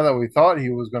 And now that we thought he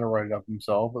was going to write it up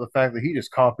himself, but the fact that he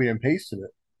just copied and pasted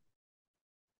it,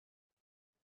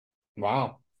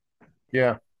 Wow.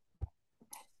 yeah,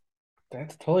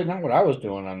 That's totally not what I was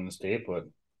doing on this date, but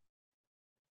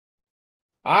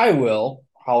I will,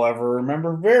 however,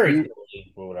 remember very you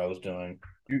clearly what I was doing.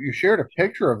 you shared a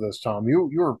picture of this, Tom. You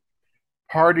were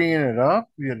partying it up.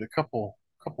 You had a couple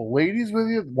ladies with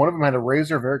you. One of them had a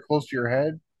razor very close to your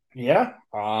head. Yeah.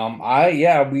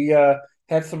 We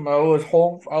had some I was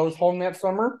home that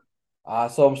summer.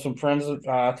 So some friends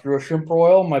threw a shrimp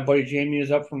broil. My buddy Jamie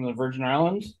is up from the Virgin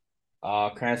Islands,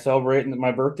 kind of celebrating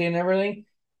my birthday and everything.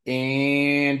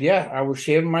 And yeah, I was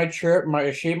shaving my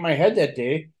head that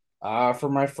day, for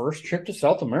my first trip to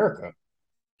South America.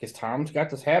 Because Tom's got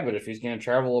this habit, if he's gonna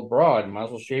travel abroad, you might as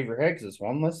well shave your head because it's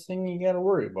one less thing you gotta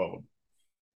worry about.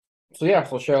 So yeah,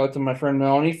 so shout out to my friend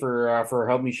Melanie for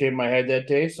helping me shave my head that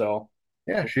day. So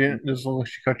Yeah, she didn't just look like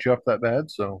she cut you up that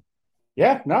bad. So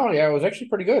yeah, no, yeah, it was actually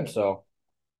pretty good. So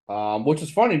which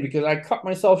is funny because I cut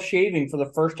myself shaving for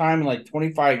the first time in like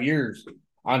 25 years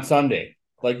on Sunday.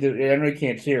 I know you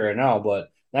can't see her right now, but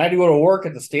I had to go to work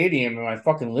at the stadium and my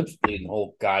fucking lips bleeding the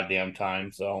whole goddamn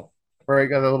time. So right,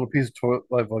 got that little piece of toilet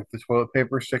like the toilet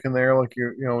paper sticking there, like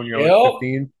when you're like yep,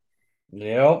 15.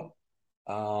 yep.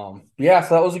 Yeah,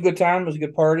 so that was a good time. It was a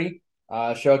good party.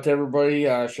 Shout out to everybody.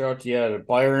 Shout out to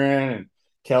Byron and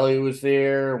Kelly was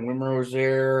there, Wimmer was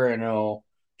there, I know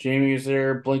Jamie was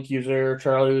there, Blinky was there,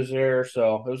 Charlie was there.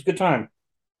 So it was a good time.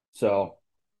 So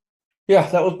yeah,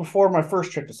 that was before my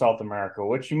first trip to South America,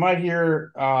 which you might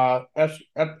hear or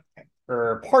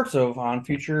parts of on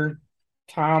future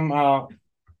Tom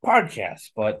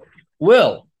podcasts. But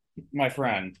Will, my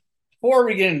friend, before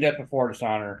we get in depth before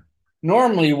dishonor,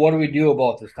 normally what do we do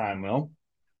about this time, Will?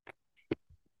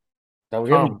 That we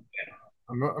haven't. Tom,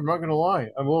 I'm not gonna lie.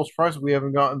 I'm a little surprised we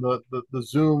haven't gotten the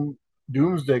Zoom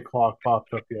doomsday clock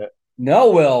popped up yet.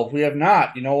 No, Will, we have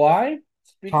not. You know why?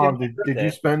 Speaking of Tom, my did you birthday.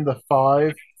 spend the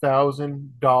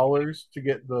 $5,000 to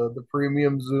get the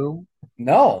premium Zoom?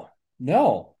 No,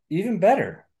 no, even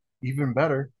better. Even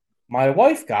better. My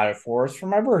wife got it for us for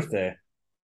my birthday.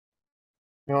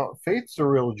 Faith's a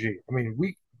real G. I mean,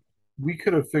 we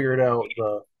could have figured out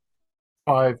the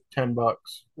 5, $10,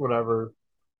 whatever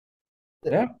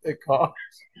Yeah. it cost.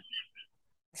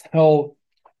 So,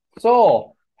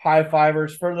 so high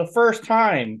fivers for the first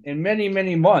time in many,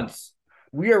 many months.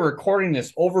 We are recording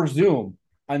this over Zoom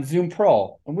on Zoom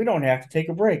Pro, and we don't have to take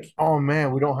a break. Oh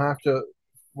man, we don't have to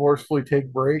forcefully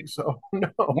take breaks. Oh no.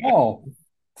 No.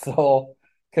 So,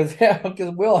 because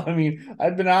Will, I mean,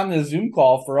 I've been on the Zoom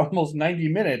call for almost 90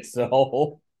 minutes.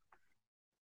 So,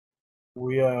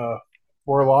 We're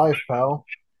live, pal.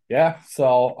 yeah.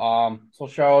 So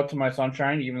shout out to my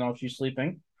sunshine, even though she's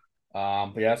sleeping.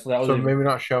 But yeah, so that was So a maybe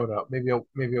not shout out,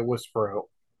 maybe a whisper out.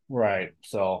 right.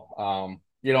 So,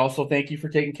 so thank you for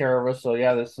taking care of us. So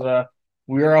yeah, this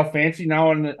we are all fancy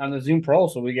now on the Zoom Pro,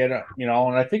 so we get and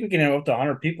I think we can have up to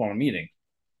 100 people in a meeting.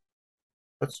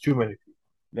 That's too many.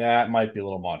 That might be a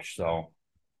little much. So,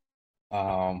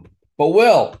 but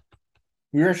Will,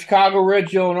 we're in Chicago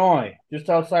Ridge, Illinois, just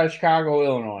outside Chicago,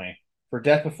 Illinois, for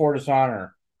Death Before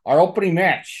Dishonor. Our opening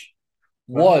match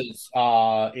was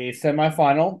a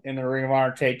semifinal in the Ring of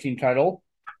Honor Tag Team title,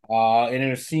 and it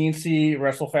was CNC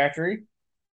Wrestle Factory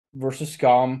versus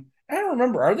Scum. I don't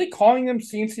remember. Are they calling them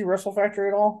CNC Wrestle Factory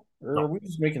at all, or are No, we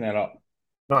just making that up?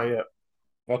 not yet.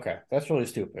 Okay, that's really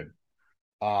stupid.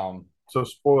 Um, So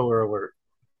spoiler alert.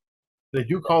 They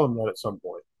do call them that at some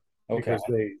point okay, because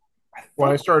they I when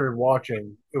I thought, started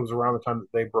watching, it was around the time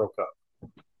that they broke up.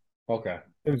 Okay.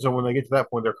 And so when they get to that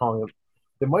point, they're calling it.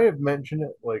 They might have mentioned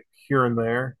it like here and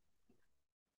there,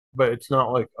 but it's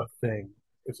not like a thing.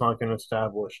 It's not like an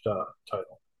established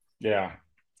title. Yeah.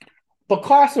 The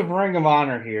class of Ring of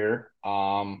Honor here.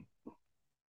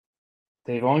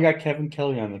 They've only got Kevin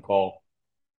Kelly on the call.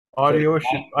 So Audio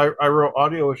issues. I wrote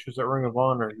audio issues at Ring of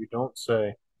Honor. You don't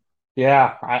say.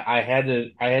 yeah, I had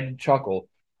to chuckle.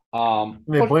 And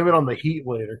they But blame it on the heat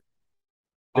later.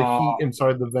 The uh, heat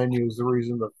inside the venue is the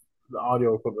reason the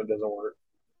audio equipment doesn't work.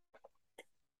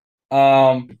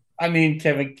 I mean,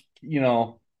 Kevin,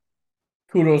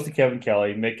 kudos to Kevin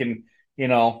Kelly making, you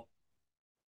know,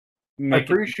 I making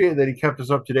appreciate that he kept us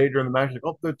up to date during the match. Like,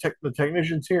 oh, the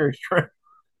technician's here. He's trying.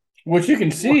 which you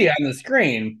can see on the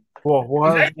screen. Well,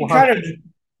 It's actually kind of,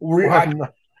 we'll have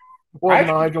we'll I have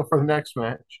actually, Nigel for the next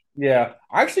match. yeah,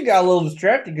 I actually got a little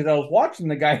distracted because I was watching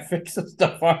the guy fix the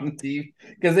stuff on the TV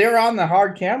because they were on the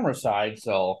hard camera side.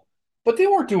 So, but they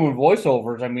weren't doing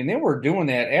voiceovers. I mean, they were doing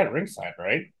that at ringside,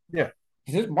 right? Yeah,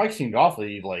 His mic seemed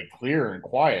awfully like clear and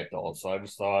quiet though. So I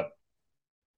just thought,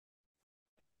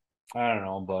 I don't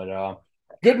know, but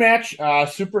good match,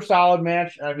 super solid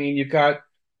match. I mean, you got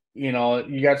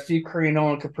Steve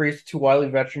Corino and Caprice, two wily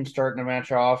veterans starting the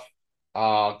match off.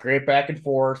 Great back and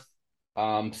forth.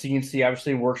 CNC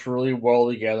obviously works really well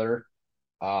together.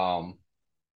 Um,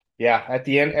 yeah, at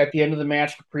the end of the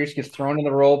match, Caprice gets thrown in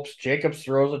the ropes. Jacobs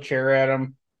throws a chair at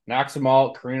him, knocks him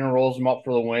out. Corino rolls him up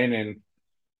for the win, and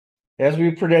as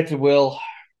we predicted, Will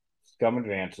Scum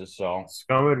advances. So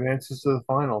Scum advances to the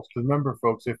finals. Remember,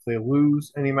 folks, if they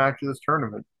lose any match of this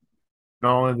tournament,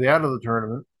 not only are they out of the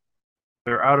tournament,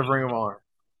 they're out of Ring of Honor.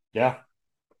 yeah,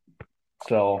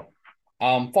 so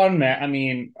fun match. I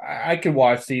mean, I could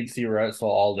watch CNC wrestle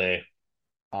all day.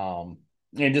 And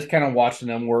just kind of watching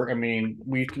them work. I mean,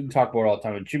 we talk about it all the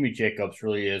time. And Jimmy Jacobs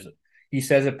really is. He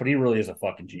says it, but he really is a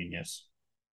fucking genius.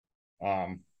 A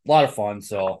lot of fun.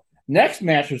 So next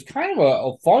match was kind of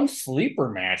a fun sleeper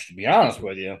match, to be honest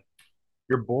with you.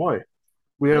 Your boy.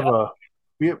 We have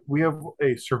Yeah. we have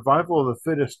a survival of the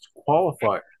fittest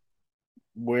qualifier.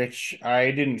 Which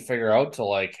I didn't figure out till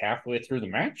like halfway through the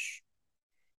match.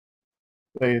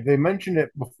 They mentioned it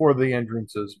before the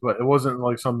entrances, but it wasn't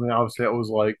like something obviously that was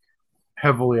like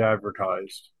heavily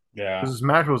advertised Yeah. because this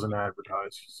match wasn't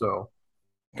advertised. So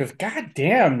Because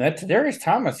goddamn, that Tadarius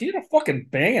Thomas, he had a fucking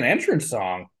banging entrance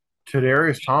song.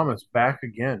 Tadarius Thomas back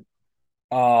again.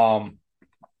 Um,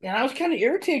 and I was kind of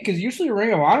irritated because usually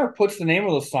Ring of Honor puts the name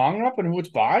of the song up and who it's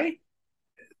by.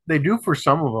 They do for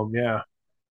some of them, yeah.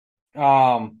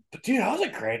 But dude, that was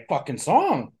a great fucking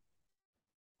song.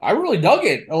 I really dug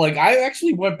it. Like I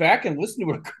actually went back and listened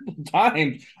to it a couple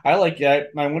times. I like that.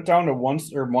 I went down to one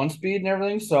speed and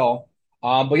everything. So,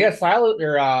 but yeah, Silas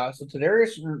or so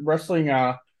Tadarius wrestling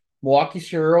Milwaukee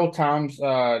Shiro, Tom's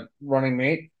running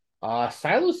mate,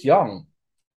 Silas Young,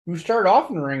 who started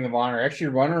off in the Ring of Honor, actually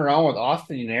running around with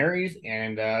Austin Aries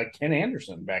and Ken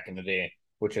Anderson back in the day,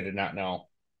 which I did not know.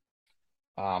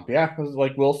 But yeah, it was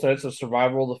like Will said, it's a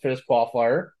survival of the fittest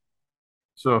qualifier.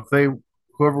 So if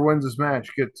whoever wins this match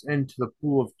gets into the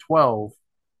pool of 12,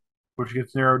 which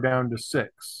gets narrowed down to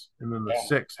six, and then the Yeah.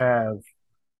 six have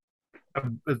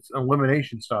it's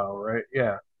elimination style, right?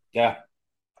 Yeah. Yeah.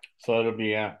 So it'll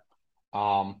be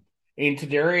and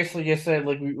Tadarius, like I said,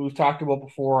 like we've talked about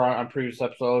before on previous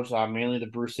episodes, mainly the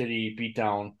Brew City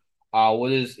beatdown,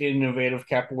 with his innovative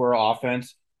capoeira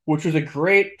offense, which was a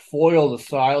great foil to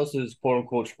Silas's quote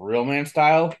unquote real man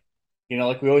style.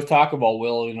 Like we always talk about,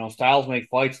 Will, styles make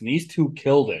fights, and these two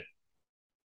killed it.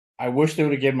 I wish they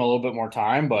would have given him a little bit more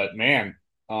time, but man,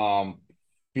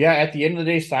 yeah, at the end of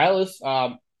the day, Silas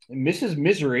misses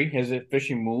misery as a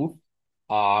fishing move.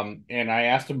 And I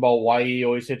asked him about why he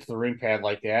always hits the ring pad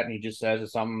like that, and he just says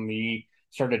it's something he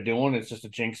started doing. It's just a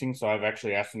jinxing, so I've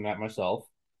actually asked him that myself.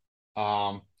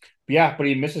 But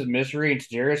he misses misery, and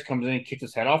Tadarius comes in and kicks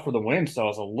his head off for the win. So I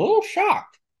was a little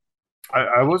shocked.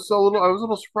 I was a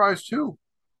little surprised too.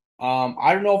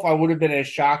 I don't know if I would have been as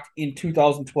shocked in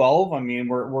 2012. I mean,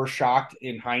 we're shocked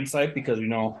in hindsight because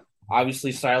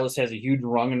obviously Silas has a huge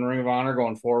rung in Ring of Honor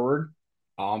going forward.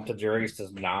 Tadarius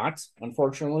does not,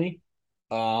 unfortunately.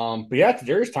 But yeah,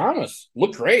 Tadarius Thomas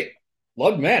looked great.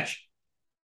 Loved match.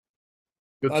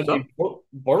 Good stuff.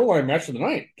 Borderline match of the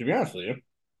night, to be honest with you.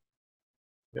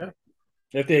 Yeah.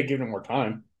 If they had given him more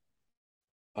time.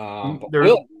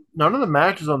 There's none of the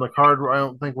matches on the card I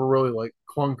don't think were really like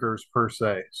clunkers per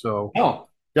se. So no.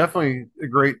 definitely a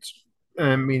great.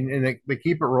 I mean, and they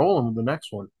keep it rolling with the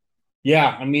next one. Yeah,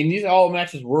 I mean these all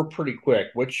matches were pretty quick,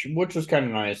 which was kind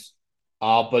of nice.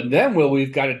 But then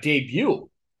we've got a debut.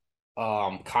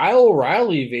 Kyle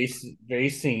O'Reilly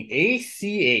facing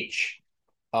ACH.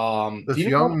 Do This you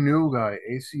know young new guy,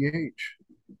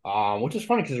 ACH. which is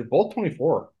funny because they're both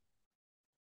 24.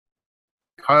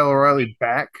 Kyle O'Reilly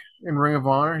back in Ring of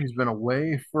Honor. He's been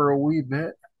away for a wee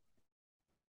bit.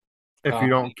 If Um, you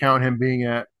don't count him being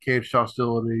at Cage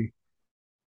Hostility.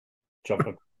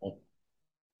 jumping.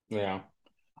 Yeah.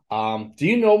 Do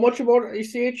you know much about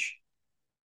ACH?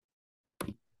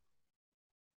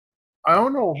 I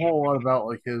don't know a whole lot about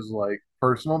like his like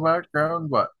personal background,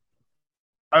 but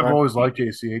I've Right. always liked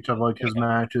ACH. I've liked his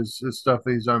matches, his stuff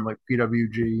that he's done like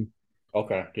PWG.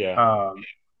 Okay, yeah. Um,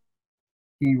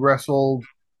 he wrestled.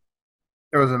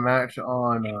 There was a match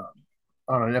on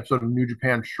an episode of New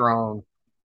Japan Strong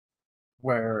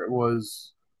where it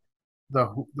was the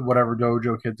whatever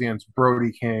dojo kids against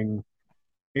Brody King,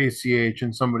 ACH,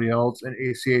 and somebody else, and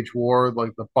ACH wore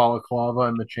like the balaclava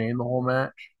and the chain the whole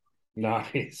match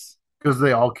Nice. because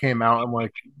they all came out in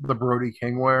like the Brody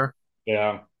King wear.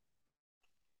 Yeah,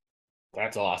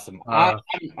 that's awesome. Uh,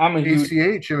 I'm a huge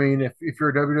ACH. I mean, if you're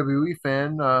a WWE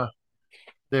fan,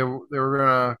 they were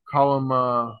gonna call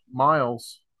him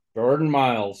Miles, Jordan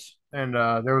Miles. and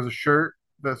there was a shirt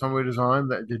that somebody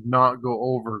designed that did not go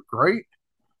over great,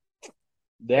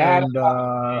 That and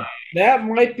that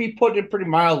might be putting it pretty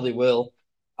mildly, Will.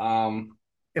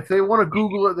 if they want to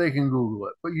Google it, they can Google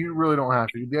it, but you really don't have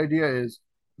to. The idea is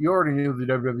you already knew the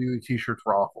WWE T-shirts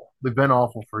were awful. They've been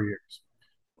awful for years.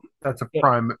 That's a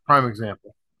prime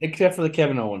example. Except for the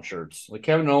Kevin Owens shirts. The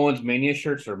Kevin Owens Mania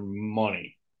shirts are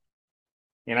money.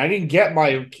 And I didn't get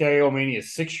my KO Mania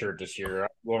 6 shirt this year. I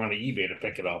went on eBay to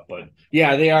pick it up. But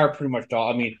yeah, they are pretty much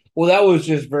all. I mean, well, that was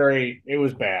just it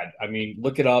was bad. I mean,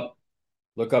 look it up.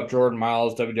 Look up Jordan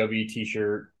Miles WWE t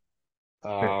shirt.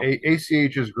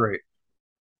 ACH is great.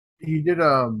 He did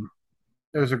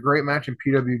there's a great match in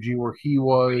PWG where he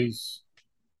was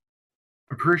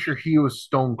I'm pretty sure he was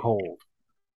stone cold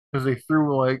because they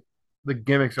threw like the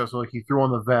gimmicks out. So like he threw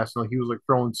on the vest and like he was like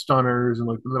throwing stunners and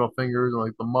like the middle fingers and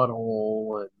like the mud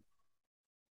hole and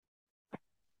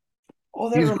Oh,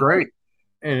 that he's reminds great.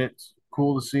 And it's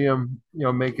cool to see him,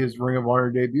 make his Ring of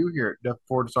Honor debut here at Death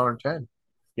Before Dishonor 10.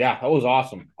 Yeah, that was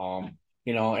awesome.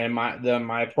 And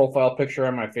my profile picture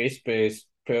on my face, is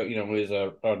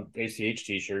a ACH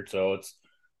t-shirt, so it's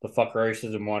the fuck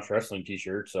racism watch wrestling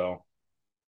t-shirt. So,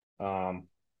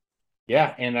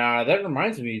 yeah, and that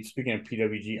reminds me. Speaking of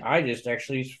PWG, I just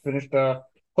actually finished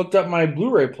hooked up my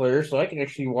Blu-ray player so I can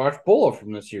actually watch Bola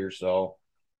from this year. So,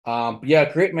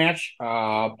 yeah, great match.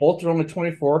 Both are only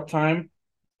 24th time.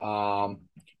 Um,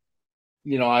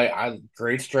 I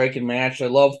great striking match. I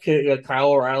love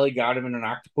Kyle O'Reilly got him in an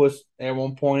octopus at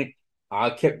one point. I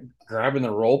kept grabbing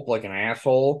the rope like an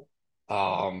asshole.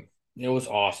 It was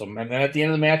awesome. And then at the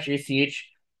end of the match, ACH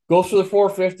goes for the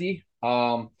 450.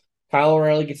 Kyle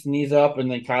O'Reilly gets the knees up, and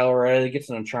then Kyle O'Reilly gets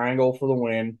in a triangle for the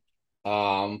win.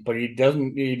 But he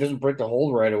doesn't break the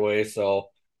hold right away. So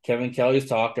Kevin Kelly's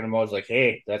talking about is like,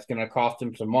 hey, that's gonna cost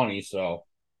him some money. So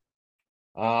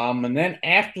and then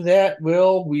after that,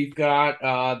 we've got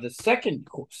the second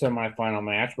semifinal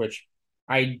match, which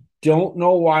I don't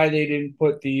know why they didn't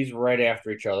put these right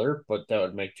after each other, but that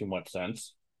would make too much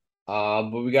sense.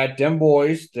 But we got them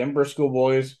Briscoe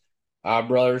boys,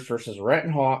 brothers versus Rhett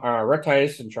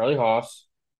Titus and Charlie Haas.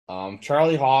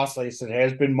 Charlie Haas, like I said,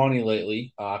 has been money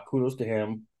lately. Kudos to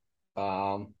him.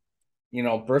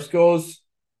 Briscoes,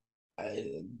 uh,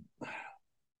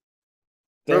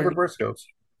 They're they're the Briscoes.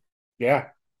 yeah.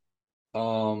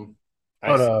 Um, I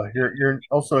But you're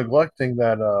also neglecting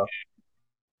that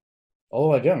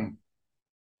Oh, I didn't.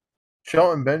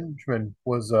 Shelton Benjamin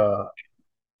was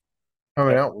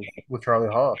coming out with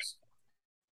Charlie Haas.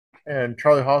 And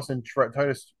Charlie Haas and Trent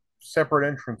Titus separate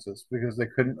entrances because they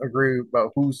couldn't agree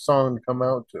about whose song to come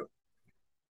out to.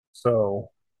 So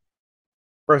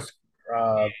Bris-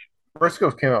 uh,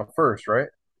 Briscoes came out first, right?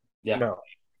 Yeah. No.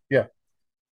 Yeah.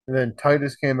 And then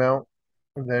Titus came out,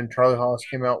 and then Charlie Haas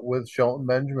came out with Shelton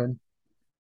Benjamin.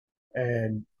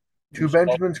 And to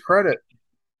Benjamin's credit,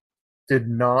 did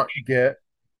not get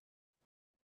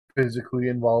physically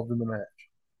involved in the match.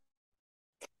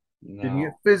 Didn't No,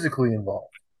 get physically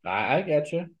involved. I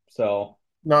get you. So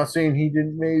Not saying he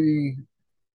didn't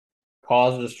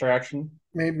cause a distraction.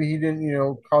 maybe he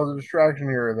didn't, cause a distraction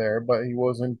here or there, but he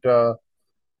wasn't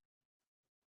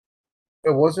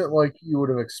it wasn't like you would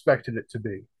have expected it to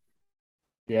be,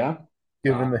 Yeah. Uh,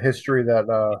 given the history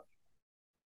that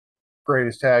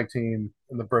greatest tag team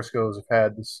and the Briscoes have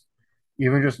had this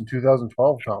even just in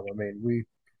 2012, Tom. I mean, we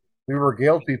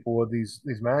regaled people with these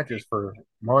matches for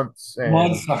months and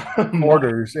months.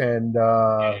 quarters and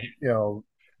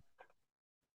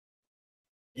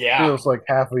Yeah. feels like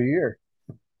half a year.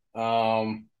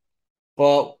 Um,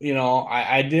 But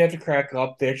I did have to crack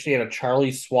up. They actually had a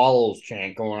Charlie Swallows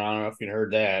chant going on. I don't know if you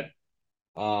heard that.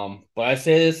 But I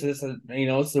say this is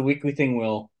it's the weekly thing,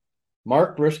 Will.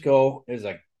 Mark Briscoe is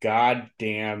a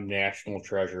goddamn national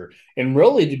treasure. And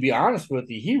really, to be honest with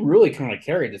you, he really kind of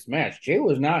carried this match. Jay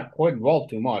was not quite involved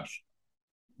too much.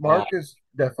 Mark is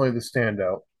definitely the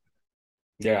standout.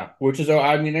 Yeah, which is,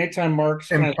 I mean, anytime Mark's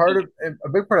kind And of, a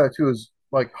big part of that too is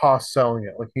like Haas selling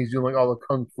it. Like he's doing like all the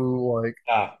kung fu, like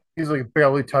he's like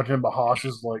barely touching it, but Haas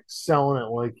is like selling it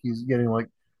like he's getting like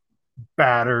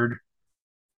battered.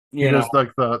 He you know, does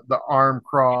like the arm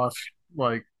cross,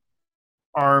 like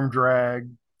arm drag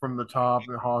from the top,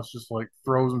 and Haas just like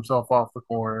throws himself off the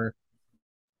corner.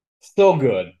 still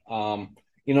good. All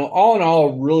in all,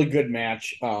 a really good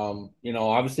match.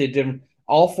 Obviously, it didn't.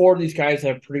 All four of these guys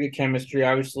have pretty good chemistry.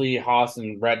 Obviously, Haas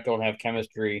and Rhett don't have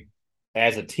chemistry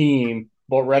as a team,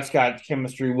 but Rhett's got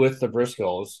chemistry with the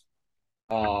Briscoes.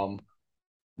 Um,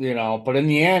 but in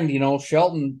the end,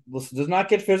 Shelton does not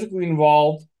get physically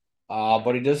involved,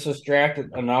 but he does distract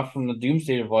enough from the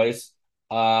Doomsday device,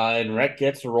 and Rhett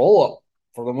gets a roll up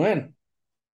for the win.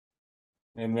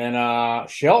 And then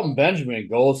Shelton Benjamin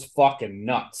goes fucking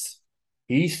nuts.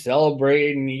 He's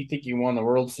celebrating. He think he won the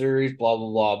World Series, blah, blah,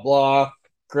 blah, blah.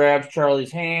 Grabs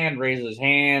Charlie's hand, raises his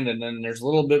hand, and then there's a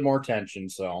little bit more tension.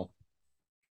 So,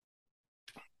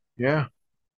 Yeah,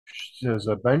 says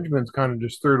Benjamin's kind of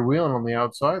just third wheeling on the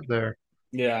outside there.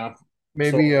 yeah. So,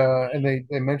 Maybe and they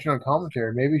mentioned on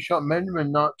commentary, maybe Shelton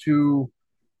Benjamin not too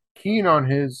keen on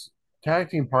his tag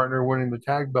team partner winning the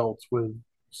tag belts with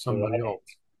somebody else.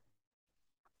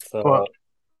 But so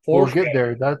we'll for get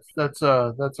there. That's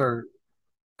our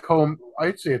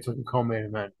I'd say it's like a co-main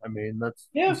event. I mean,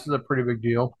 yeah. this is a pretty big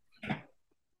deal.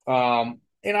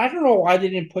 And I don't know why they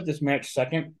didn't put this match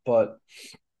second, but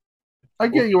I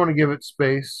get you want to give it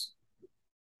space.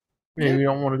 yeah, Maybe you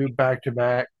don't want to do back to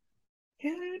back,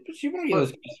 yeah, but you want to give but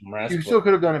this guy some rest. you But still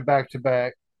could have done it back to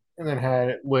back and then had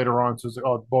it later on. So it's like,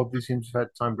 oh, both these teams have had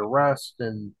time to rest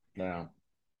and yeah,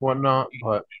 whatnot.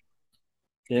 But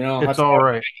it's that's all why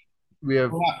right. We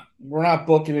have we're not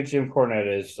booking it. Jim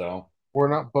Cornette is so we're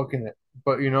not booking it,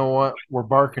 but you know what? We're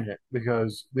barking it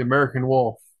because the American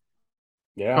Wolf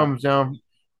yeah. comes down.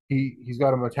 He's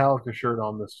got a Metallica shirt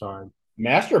on this time.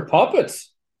 Master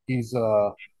Puppets. He's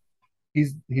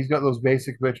he's got those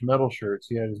basic bitch metal shirts.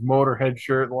 He had his Motorhead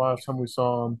shirt the last time we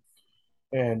saw him,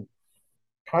 and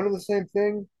kind of the same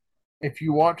thing. If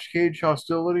you watch Cage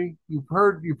Hostility, you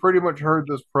pretty much heard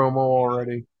this promo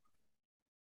already.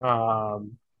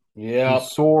 Yep.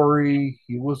 He's sorry.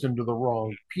 He listened to the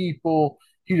wrong people.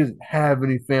 He doesn't have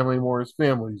any family anymore. His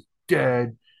family's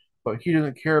dead, but he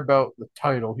doesn't care about the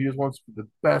title. He just wants to be the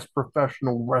best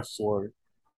professional wrestler.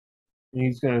 And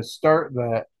he's going to start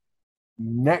that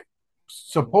next,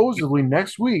 supposedly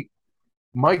next week.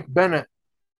 Mike Bennett,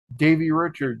 Davey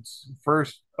Richards,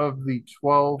 first of the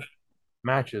 12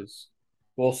 matches.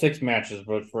 Well, 6 matches,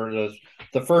 but for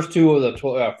the first two of the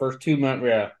 12, first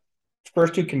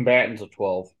two combatants of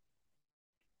 12.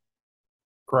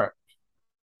 Correct.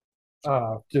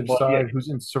 To But yeah, decide who's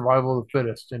in survival of the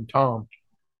fittest. And Tom,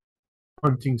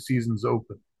 hunting season's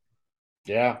open.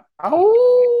 yeah.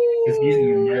 Because he's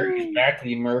Oh, back to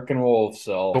the American Wolf. the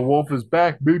So, wolf is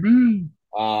back, baby. He's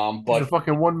a but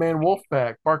fucking one man wolf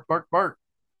pack. Bark, bark, bark.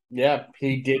 yeah,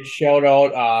 he did shout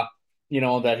out,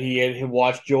 that he had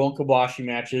watched Joe and Kobashi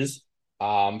matches.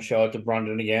 Shout out to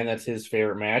Brendan again. That's his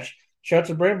favorite match. Shout out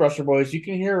to Brainbuster Boys. You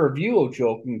can hear a review of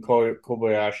Joe and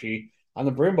Kobayashi on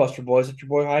the Brainbuster Boys that your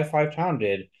boy High Five Town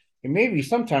did. And maybe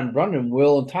sometime Brendan,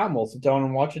 Will, and Tom will sit down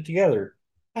and watch it together.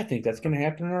 I think that's going to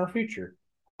happen in our future.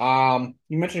 You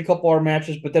mentioned a couple of our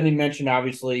matches, but then he mentioned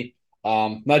obviously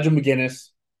Nigel McGuinness,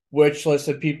 which, let's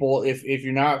say, people, if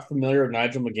you're not familiar with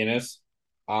Nigel McGuinness,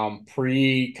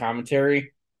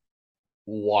 pre-commentary,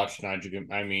 watch Nigel.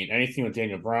 I mean, anything with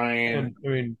Daniel Bryan. And I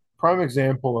mean, prime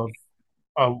example of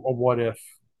a what if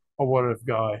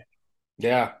guy.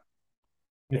 Yeah,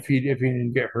 If he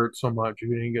didn't get hurt so much, if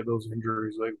he didn't get those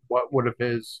injuries, like what would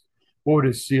his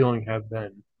ceiling have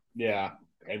been? yeah.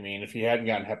 I mean, if he hadn't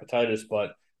gotten hepatitis,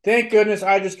 but thank goodness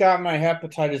I just got my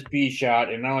hepatitis B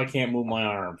shot, and now I can't move my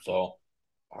arm. So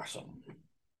awesome.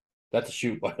 That's a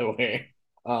shoot, by the way.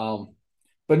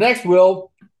 But next,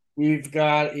 Will, we've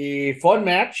got a fun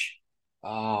match. A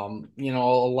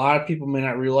lot of people may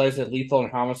not realize that Lethal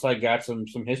and Homicide got some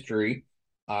history.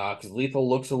 Because Lethal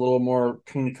looks a little more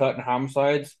clean cut in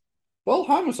Homicides. Well,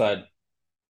 Homicide.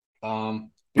 But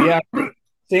yeah,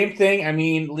 same thing. I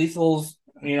mean, Lethal's,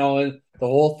 the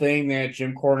whole thing that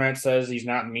Jim Cornette says he's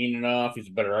not mean enough, he's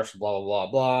a better wrestler, blah blah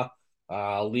blah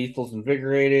blah. Lethal's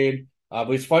invigorated, but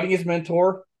he's fighting his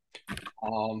mentor.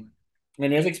 Um,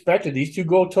 And as expected, these two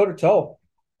go toe to toe.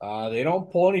 They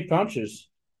don't pull any punches.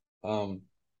 Um,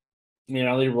 they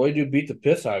really do beat the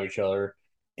piss out of each other.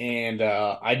 And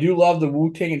I do love the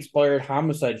Wu Tang inspired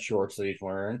homicide shorts that he's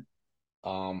wearing.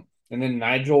 And then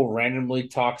Nigel randomly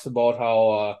talks about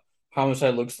how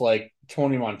homicide looks like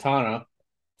Tony Montana.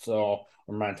 So,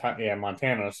 or Montana, yeah,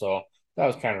 Montana. So that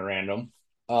was kind of random.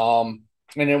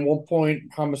 And at one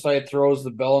point, homicide throws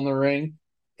the bell in the ring,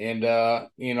 and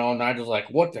Nigel's like,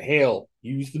 "What the hell?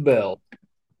 Use the bell."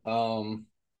 Um,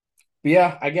 but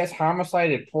yeah, I guess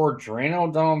homicide had poured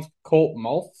Drano down Colt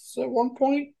mouth at one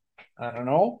point. I don't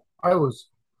know. I was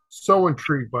so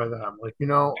intrigued by that. I'm like, I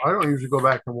don't usually go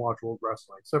back and watch old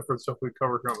wrestling except for the stuff we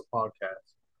covered on the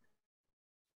podcast.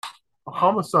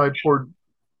 Homicide poured.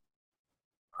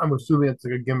 I'm assuming it's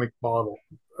like a gimmick bottle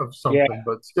of Yeah. something,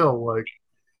 but still, like,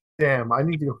 damn, I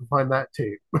need to go find that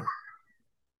tape.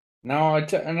 No,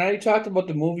 and I talked about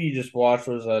the movie you just watched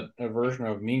was a version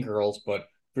of Mean Girls, but have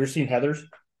you ever seen Heather's?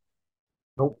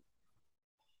 Nope,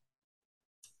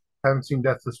 haven't seen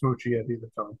Death to Smoochie yet either,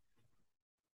 Tom.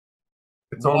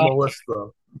 It's on Well, the list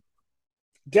though.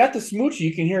 Death of Smoochie,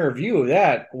 you can hear a review of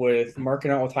that with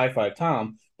Marking Out with High Five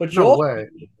Tom, but No way.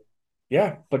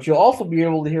 but you'll also be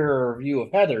able to hear a review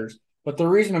of Heather's. But the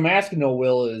reason I'm asking though,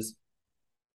 Will, is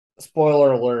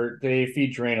spoiler alert, they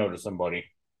feed Drano to somebody.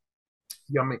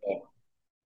 Yummy.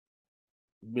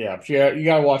 Yeah, you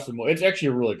gotta watch the movie. It's actually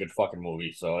a really good fucking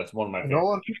movie, so it's one of my I know a favorites.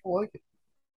 lot of people like it.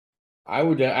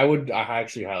 I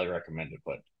actually highly recommend it,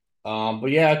 but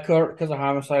yeah, because of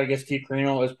homicide, I guess T.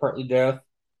 Carino is partly deaf.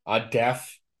 At the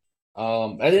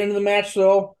end of the match,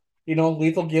 though,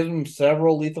 Lethal gives him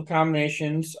several lethal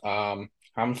combinations.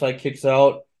 Homicide kicks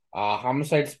out.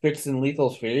 Homicide spits in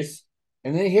Lethal's face,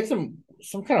 and then he hits him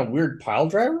some kind of weird pile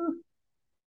driver.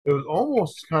 It was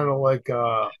almost like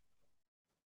a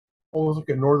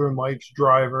Northern Lights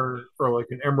driver or like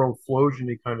an Emerald Flosion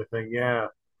kind of thing. Yeah,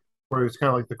 where it was kind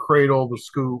of like the cradle, the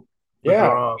scoop, the Yeah.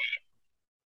 drop.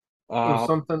 It was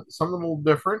Um, something a little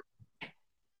different.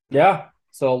 yeah.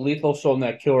 So Lethal showing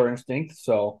that killer instinct.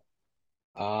 So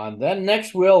then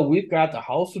next, Will, we've got the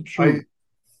House of I Truth.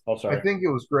 Oh, I sorry. think it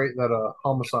was great that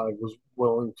Homicide was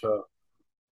willing to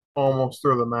almost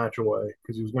throw the match away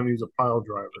because he was going to use a pile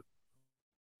driver.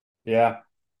 Yeah.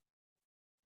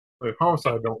 Like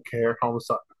Homicide don't care.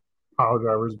 Homicide pile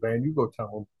drivers banned. You go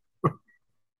tell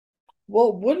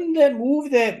Well, wouldn't that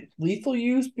move that Lethal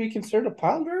used be considered a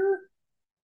pile driver?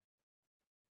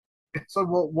 him. So,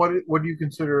 well, what do you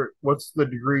consider? What's the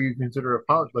degree you consider a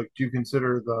pile? Like, do you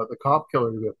consider the cop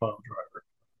killer to be a pile driver?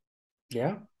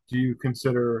 Yeah. Do you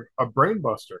consider a brain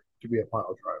buster to be a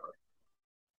pile driver?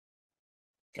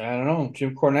 I don't know.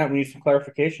 Jim Cornette, we need some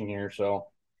clarification here. So,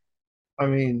 I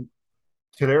mean,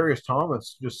 Kadarius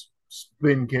Thomas just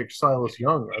spin kicked Silas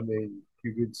Young. I mean,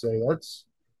 you could say that's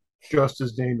just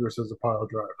as dangerous as a pile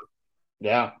driver.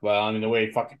 yeah. Well, I mean, the way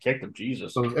he fucking kicked him,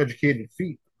 Jesus. Those educated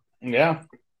feet. Yeah.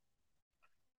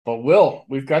 But Will,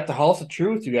 we've got the House of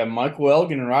Truth. You got Michael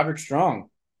Elgin and Roderick Strong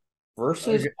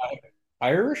versus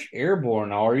Irish Airborne.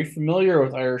 Now, are you familiar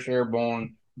with Irish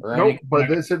Airborne or Nope, any? but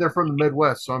they said they're from the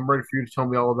Midwest, so I'm ready for you to tell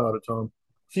me all about it, Tom.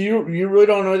 So you really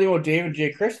don't know anything about David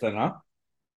J. Chris then, huh?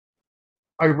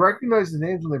 I recognize the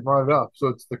names when they brought it up. So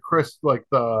it's the Chris, like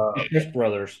The Chris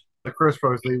brothers. the Chris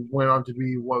brothers. They went on to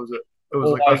be what was it? It was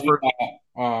like this first.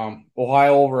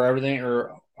 Ohio over everything,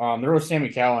 or there was Sammy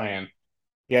Callahan.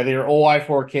 Yeah, they were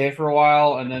OI4K for a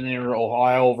while, and then they were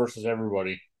Ohio versus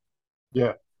everybody.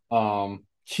 Yeah,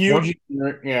 Huge,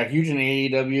 yeah, huge in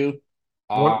AEW.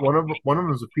 one of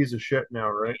them is a piece of shit now,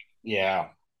 right? Yeah.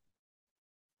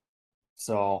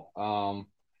 So, I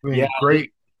mean, yeah,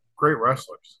 great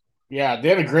wrestlers. yeah, they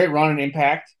had a great run in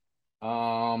Impact.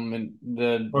 And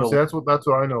Honestly, that's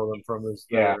what I know them from is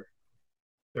yeah,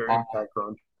 their uh, Impact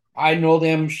run. I know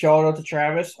them. Shout out to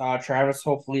Travis. Travis,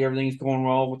 hopefully everything's going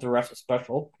well with the rest of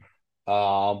special.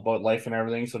 But life and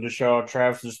everything. So just shout out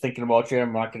Travis. Just thinking about you.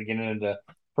 I'm not going to get into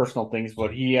personal things,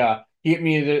 but he hit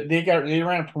me. They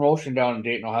ran a promotion down in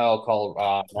Dayton, Ohio called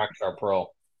Rockstar Pro.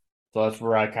 So that's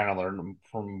where I kind of learned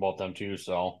from about them too.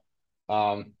 So,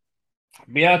 but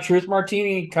yeah, Truth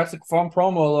Martini cuts a fun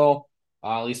promo though.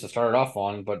 At least to start off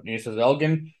on. But he says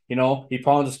Elgin, he pounds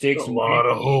the A steaks and lot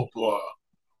of hoopla.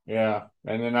 yeah,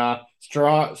 and then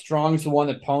Strong's the one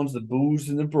that pounds the booze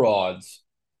and the broads.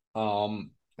 And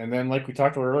then like we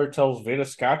talked about earlier, tells Veda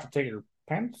Scott to take her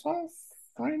pants off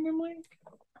randomly.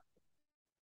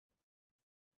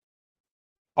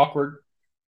 Awkward.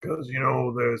 Because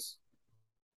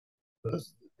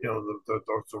there's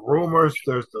the rumors,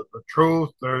 there's the truth,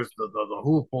 there's the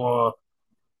hoopla.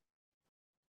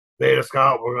 Beta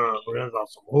Scott, we're gonna have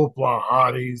some hoopla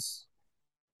hotties.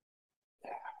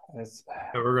 It's,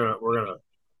 and we're gonna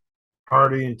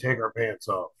party and take our pants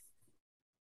off.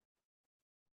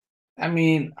 I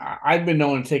mean, I've been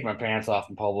known to take my pants off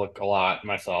in public a lot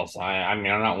myself. So I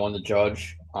mean, I'm not one to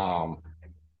judge.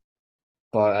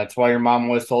 But that's why your mom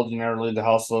always told you never leave the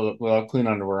house without clean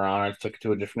underwear on. I took it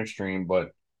to a different extreme,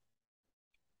 but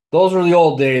those were the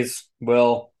old days,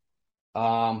 Will.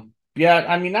 Yeah,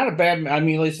 I mean, not a bad. I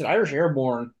mean, like I said, Irish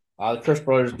Airborne, the Chris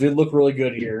brothers did look really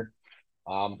good here.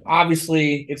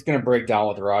 Obviously, it's going to break down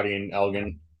with Roddy and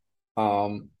Elgin.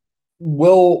 Um,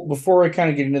 Will, before I kind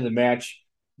of get into the match,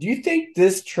 do you think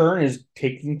this turn is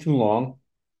taking too long?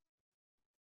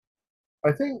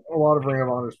 I think a lot of Ring of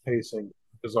Honor's pacing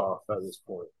is off at this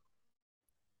point.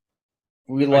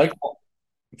 We I like,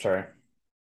 I'm sorry.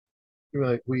 feel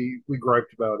like we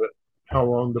griped about it, how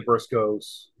long the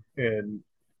Briscoes and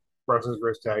Wrestling's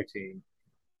Greatest Tag Team,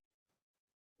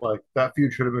 like that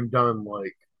feud should have been done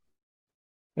like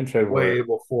In February. way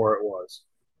before it was.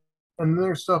 And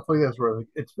there's stuff like this where like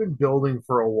it's been building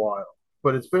for a while,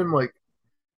 but it's been like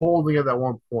holding at that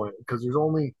one point because there's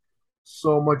only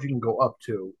so much you can go up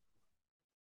to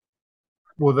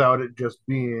without it just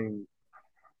being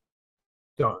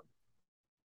done.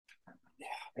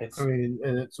 I It's mean,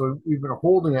 so we've been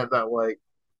holding at that like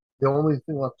the only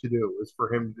thing left to do is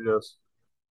for him to just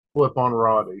flip on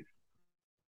Roddy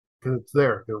because it's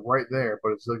there, they're right there,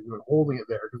 but it's like we've been holding it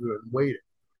there because we've been waiting.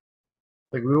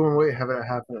 Like we wouldn't wait having it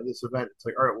happen at this event. It's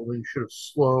like, all right, well then you should have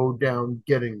slowed down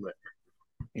getting there.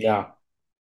 yeah.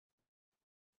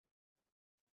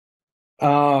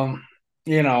 Um,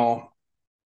 you know,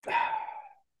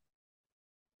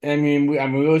 we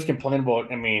always complain about.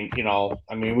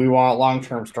 We want long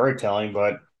term storytelling,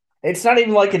 but it's not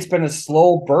even like it's been a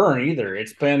slow burn either.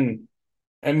 It's been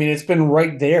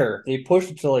right there. They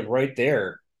pushed it to like right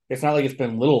there. It's not like it's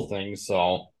been little things.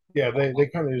 So Yeah, they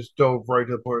kind of just dove right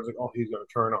to the point. It's like, oh, he's going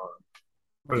to turn on him,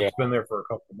 but yeah. it's been there for a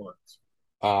couple months.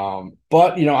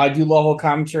 But I do love how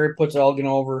commentary puts Elgin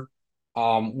over.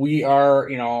 We are,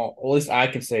 at least I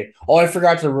can say. Oh, I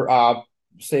forgot to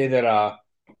say that uh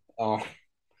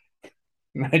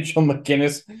Nigel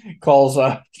McGuinness calls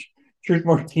Truth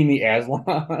Martini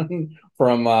Aslan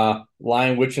from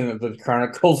Lion Witch and the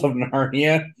Chronicles of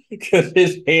Narnia because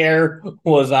his hair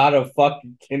was out of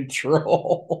fucking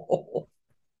control.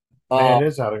 uh, Man, it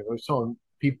is out of it. We're telling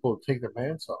people to take their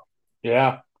pants off.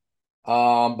 yeah.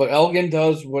 But Elgin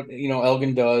does what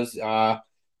Elgin does.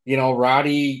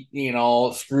 Roddy,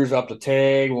 screws up the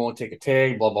tag, won't take a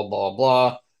tag, blah blah blah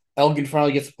blah. Elgin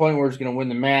finally gets the point where he's gonna win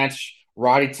the match.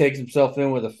 Roddy takes himself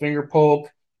in with a finger poke,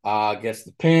 gets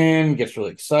the pin, gets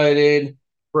really excited.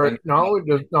 Right. And Not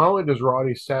only does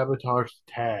Roddy sabotage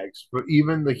the tags, but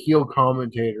even the heel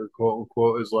commentator, quote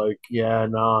unquote, is like, yeah,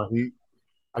 nah,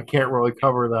 I can't really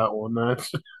cover that one.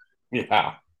 That's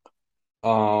yeah.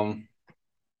 Um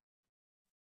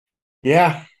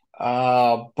yeah.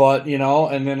 But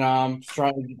and then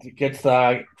Strong gets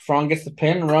the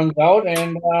pin, runs out,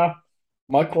 and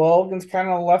Michael Elgin's kind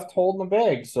of left holding the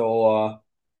bag. So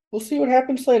we'll see what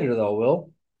happens later, though,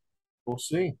 Will. we'll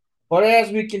see. But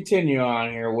as we continue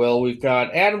on here, Will, we've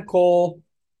got Adam Cole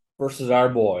versus our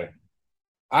boy.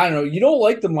 I don't know. You don't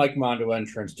like the Mike Mondo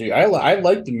entrance, do you? I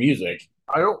like the music.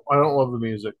 I don't love the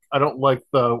music. I don't like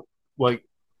like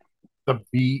the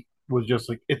beat was just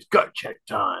like it's gut check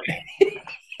time.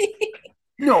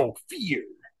 No fear.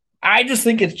 I just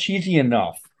think it's cheesy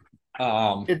enough.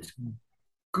 It's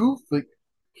goofy.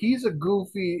 He's a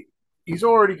goofy. He's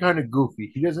already kind of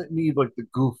goofy. He doesn't need like the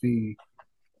goofy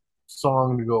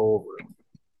song to go over it.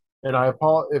 And I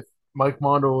apologize if Mike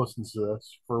Mondo listens to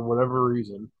this for whatever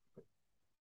reason.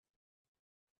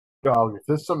 Dog, if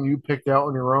this is something you picked out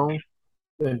on your own,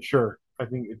 then sure, I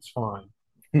think it's fine.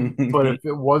 But if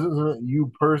it wasn't something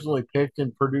you personally picked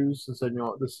and produced and said,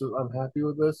 this is I'm happy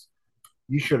with this,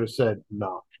 you should have said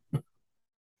no.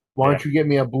 Why Yeah. don't you get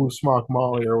me a Blue Smock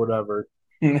Molly or whatever,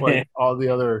 like all the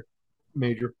other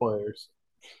major players?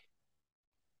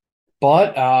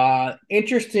 But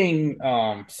interesting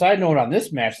side note on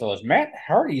this match though is Matt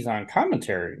Hardy's on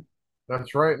commentary.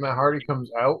 That's right. Matt Hardy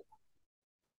comes out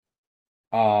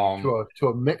Um to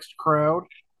a mixed crowd.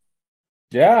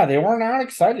 yeah, they were not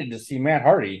excited to see Matt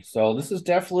Hardy. So this is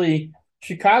definitely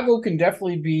Chicago can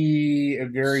definitely be a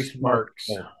very smart Smarks.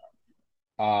 player.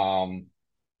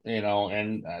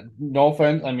 And no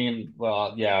offense,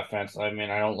 yeah, offense. I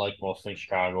don't like most things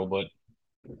Chicago, but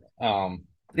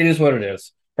it is what it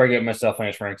is. Probably get myself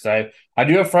famous for because I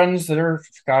do have friends that are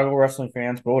Chicago wrestling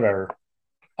fans, but whatever.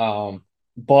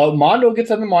 But Mondo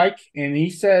gets on the mic and he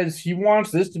says he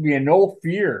wants this to be a no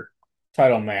fear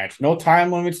title match. No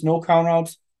time limits, no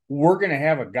countouts. We're gonna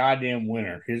have a goddamn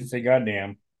winner. He doesn't say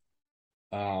goddamn.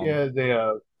 Yeah,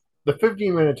 the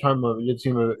 15-minute time limit did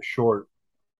seem a bit short.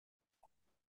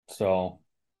 So,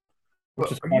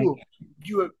 which But is fun.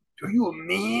 are you a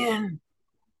man,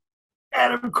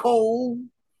 Adam Cole?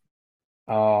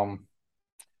 Um,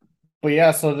 but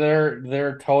yeah, so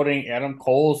they're touting Adam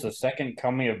Cole as the second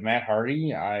coming of Matt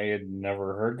Hardy. I had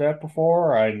never heard that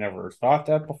before. I never thought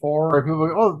that Right? before People are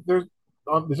like, oh, there's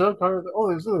other kind of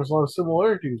there's a lot of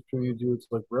similarities between you two. It's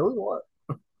like, really, what?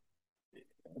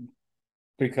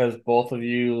 because both of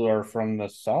you are from the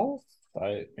South.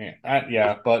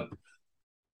 Yeah, but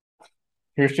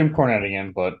here's Jim Cornette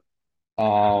again. But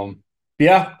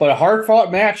yeah, but a hard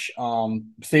fought match.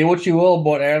 Say what you will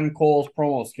about Adam Cole's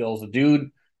promo skills. The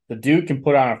dude can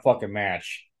put on a fucking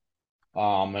match.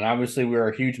 And obviously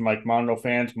we're huge Mike Mondo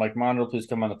fans. Mike Mondo, please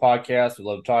come on the podcast. We'd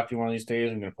love to talk to you one of these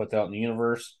days. I'm going to put that out in the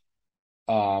universe.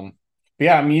 Um, but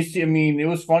yeah, I mean, it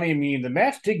was funny. I mean, the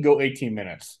match did go 18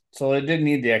 minutes, so it did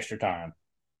need the extra time.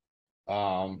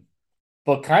 Um,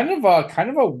 but kind of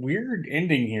a weird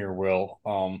ending here, Will.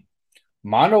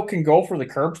 Mondo can go for the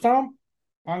curb stomp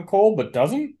on Cole, but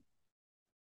doesn't.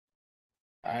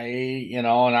 And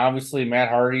obviously Matt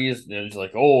Hardy is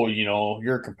like, oh,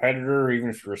 you're a competitor, even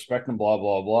if you respect him, blah,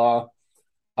 blah, blah.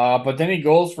 But then he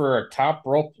goes for a top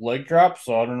rope leg drop.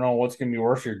 So I don't know what's going to be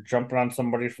worse. You're jumping on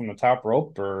somebody from the top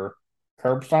rope or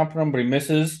curb stomping him, but he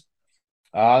misses.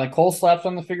 Then Cole slaps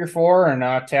on the figure four and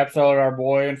taps out our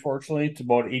boy, unfortunately, to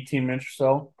about 18 minutes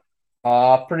or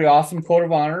so. Pretty awesome code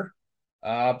of honor.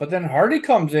 But then Hardy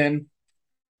comes in,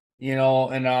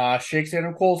 and shakes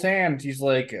Adam Cole's hand. He's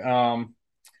like,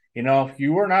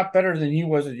 you were not better than he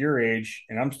was at your age,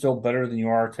 and I'm still better than you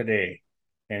are today.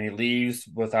 And he leaves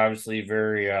with obviously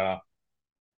very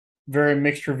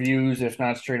mixed reviews, if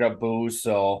not straight up boos.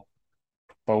 So,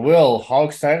 but Will, how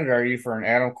excited are you for an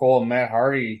Adam Cole and Matt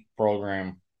Hardy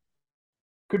program?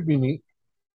 Could be neat.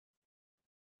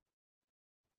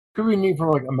 Could be neat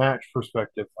from like a match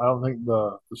perspective. I don't think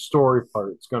the story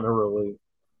part is going to really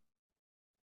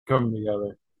come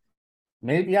together.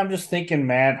 Maybe I'm just thinking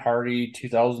Matt Hardy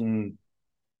 2000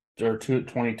 or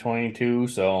 2022.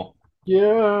 So,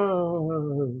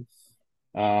 Yes.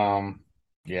 um,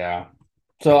 yeah.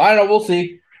 So I don't know. We'll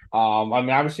see. I mean,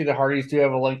 obviously the Hardys do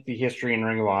have a lengthy history in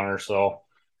Ring of Honor. So,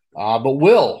 but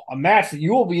Will, a match that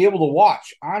you will be able to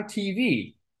watch on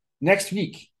TV next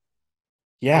week.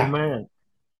 Oh Yeah, man,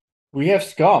 we have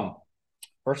Scum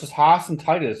versus Haas and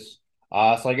Titus.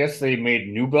 So I guess they made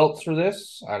new belts for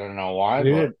this. I don't know why, they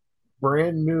but did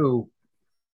brand new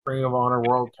Ring of Honor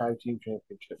World Tag Team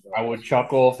Championship I would belts.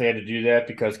 chuckle if they had to do that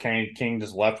because Kenny King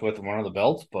just left with one of the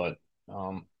belts.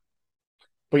 Um,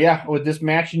 but yeah, with this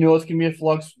match, it's gonna be a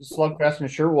slugfest, and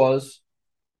it sure was.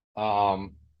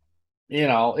 Um,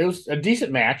 it was a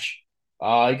decent match.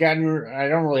 I don't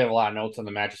really have a lot of notes on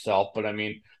the match itself, but I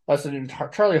mean, listen,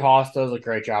 Charlie Haas does a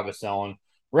great job of selling.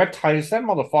 Rhett Titus, that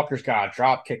motherfucker's got a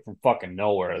drop kick from fucking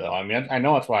nowhere, though. I mean, I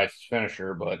know that's why it's his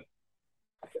finisher, but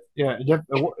Yeah,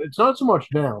 it's not so much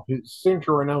now. His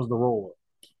signature right now is the roller.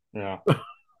 yeah,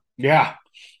 yeah,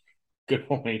 good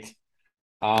point.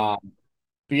 Um,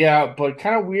 but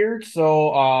kind of weird.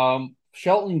 So,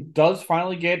 Shelton does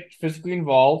finally get physically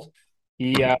involved.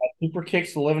 He super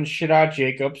kicks the living shit out of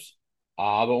Jacobs,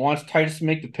 but wants Titus to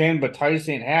make the pin, but Titus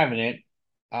ain't having it.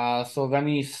 So then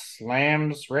he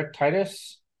slams Rhett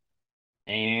Titus,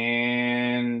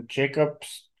 and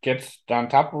Jacobs gets on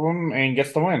top of him and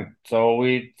gets the win. So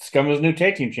we scum as new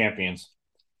tag team champions.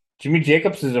 Jimmy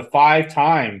Jacobs is a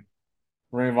 5-time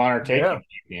Ring of Honor tag Yeah, team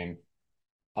champion.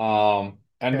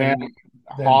 And then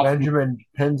and then Hoff Benjamin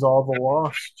pins all the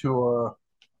loss to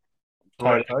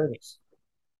Rhett Titus. Titus.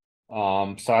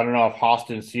 So I don't know if Haas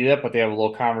didn't see that, but they have a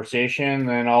little conversation. And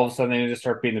then all of a sudden they just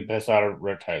start beating the piss out of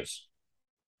Rhett Titus.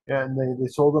 Yeah, and they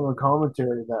sold him a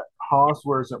commentary that Haas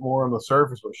wears it more on the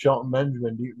surface, but Shelton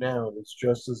Benjamin deep down it's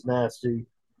just as nasty,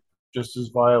 just as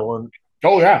violent.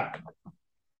 Oh yeah,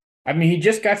 I mean he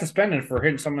just got suspended for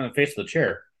hitting someone in the face with a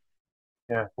chair.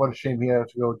 Yeah, what a shame he had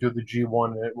to go do the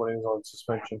G1 when he was on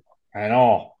suspension. I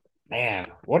know,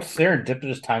 man. What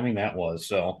serendipitous timing that was.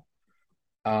 So,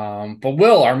 but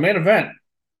Will, our main event,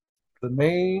 The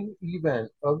main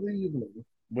event of the evening.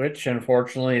 which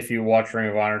unfortunately, if you watch Ring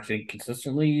of Honor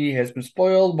consistently, has been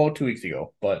spoiled about 2 weeks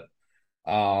ago. But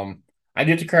I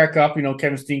did to crack up.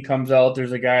 Kevin Steen comes out.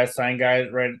 There's a sign guy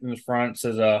right in the front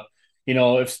says,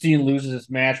 if Steen loses this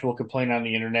match, we'll complain on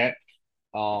the internet.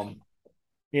 Um,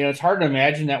 it's hard to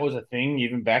imagine that was a thing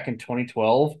even back in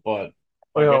 2012, but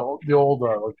Oh I guess yeah, the old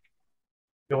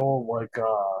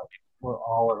what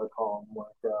all are they call them?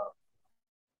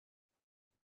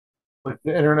 Like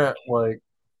the internet, like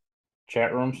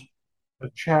chat rooms. the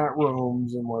chat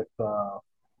rooms and like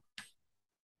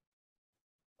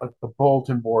like the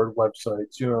bulletin board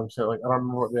websites. You know what I'm saying? Like I don't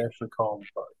remember what they actually call them,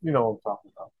 but you know what I'm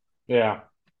talking about. Yeah.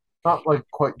 Not like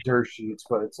quite dirt sheets,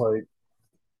 but it's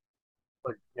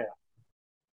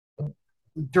yeah,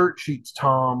 dirt sheets,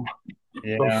 Tom.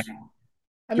 Yeah. Those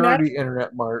I mean, dirty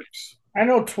internet marks. I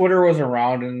know Twitter was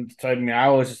around, and I mean, I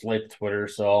was just late to Twitter,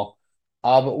 so.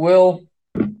 But Will,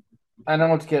 I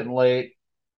know it's getting late.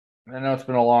 I know it's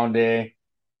been a long day,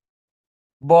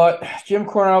 but Jim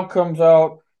Cornette comes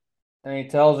out and he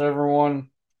tells everyone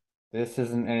this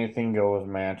isn't anything goes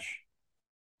match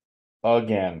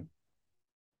again.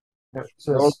 It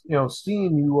says,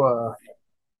 Steen, you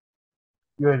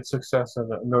had success in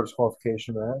a no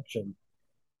disqualification match, and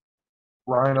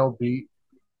Rhino beat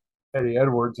Eddie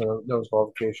Edwards in a no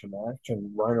disqualification match,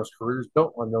 and Rhino's career is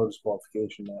built on no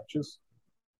disqualification matches.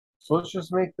 So let's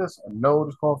just make this a no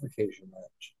disqualification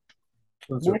match.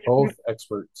 Since they're Which both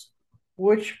experts.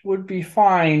 which would be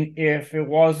fine if it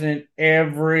wasn't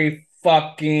every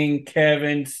fucking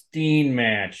Kevin Steen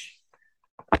match.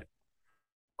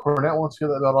 Cornette wants to get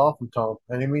that belt off him, Tom.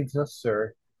 Any means necessary.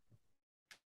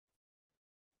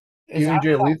 It's Even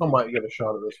Jay Lethal might get a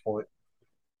shot at this point.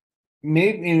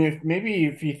 maybe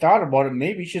if you thought about it,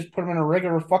 maybe you should just put him in a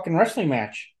regular fucking wrestling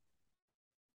match.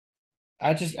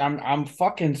 I'm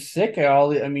fucking sick of all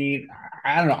the. I mean,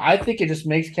 I don't know. I think it just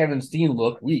makes Kevin Steen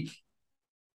look weak.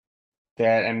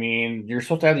 That I mean, you're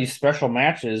supposed to have these special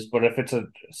matches, but if it's a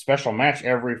special match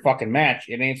every fucking match,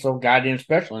 it ain't so goddamn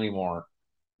special anymore.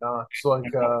 It's like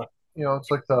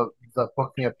it's like the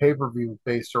booking a pay per view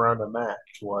based around a match.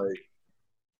 Like if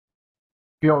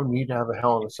you don't need to have a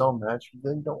Hell in a Cell match,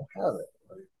 then don't have it.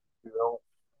 Like, you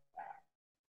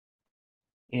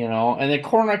know, And then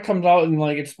Cornette comes out and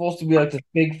like it's supposed to be like this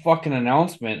big fucking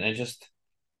announcement, and it just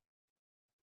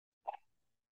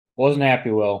wasn't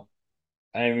happy. Will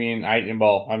I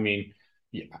mean,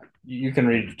 yeah, you can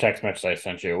read the text message I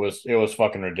sent you. It was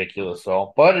fucking ridiculous.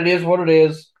 So, but it is what it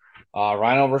is.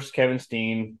 Rhino versus Kevin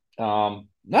Steen. Not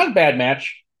a bad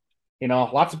match.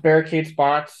 Lots of barricade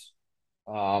spots.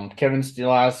 Kevin Steen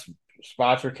has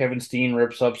spots where Kevin Steen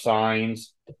rips up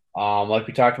signs. Like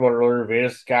we talked about earlier, Veda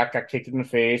Scott got kicked in the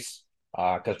face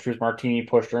because Truth Martini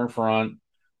pushed her in front.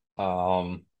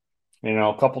 Um,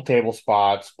 a couple table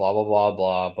spots, blah blah blah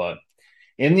blah. But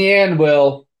in the end,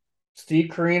 Will Steve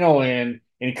Carino and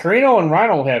Carino and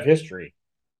Rhino have history,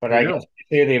 but they I do. guess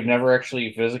they say they've never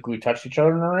actually physically touched each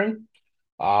other in the ring.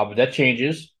 But that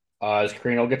changes as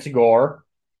Carino gets a gore.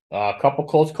 A couple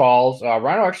close calls.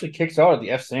 Rhino actually kicks out at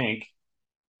the F Sync.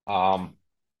 Um,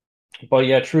 but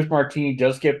yeah, Truth Martini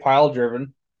does get pile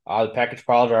driven. The package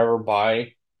pile driver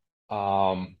by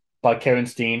Kevin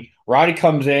Steen. Roddy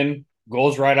comes in,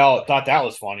 goes right out. Thought that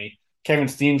was funny. Kevin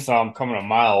Steen saw him coming a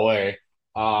mile away.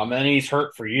 And he's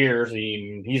hurt for years.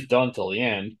 He's done till the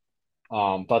end.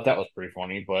 Thought that was pretty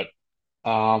funny. But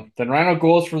then Rhino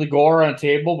goes for the gore on a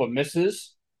table, but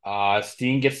misses.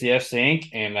 Steen gets the F sync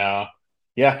and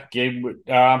yeah,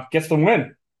 gets the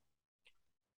win.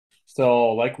 So,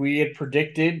 like we had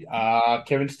predicted,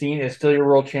 Kevin Steen is still your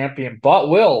world champion. But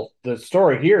Will, the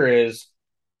story here is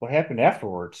what happened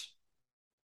afterwards.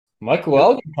 Michael Yep,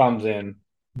 Elgin comes in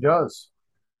he does.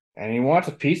 and he wants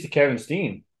a piece of Kevin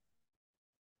Steen.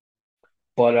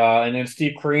 But and then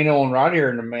Steve Carino and Roddy are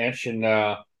in the match, and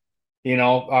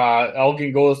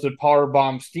Elgin goes to power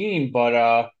bomb Steen,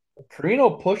 but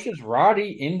Carino pushes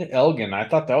Roddy into Elgin. I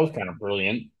thought that was kind of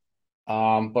brilliant.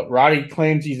 But Roddy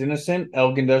claims he's innocent.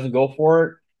 Elgin doesn't go for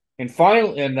it. And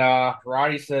finally,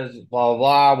 Roddy says, blah,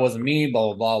 blah, blah, wasn't me,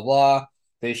 blah, blah, blah, blah.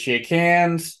 They shake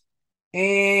hands,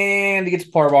 and he gets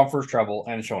a powerbomb for his trouble,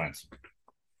 and the show ends.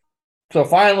 So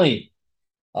finally,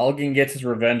 Elgin gets his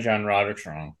revenge on Roderick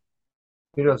Strong.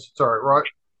 He does. It's all right. Right.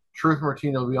 Truth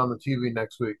Martini will be on the TV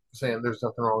next week saying there's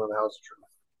nothing wrong in the House of Truth.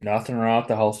 Nothing wrong with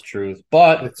the House of Truth.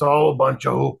 But It's all a bunch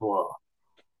of hoopla.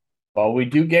 we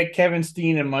do get Kevin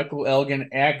Steen and Michael Elgin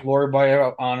at Glory by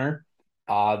Honor.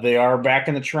 They are back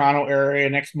in the Toronto area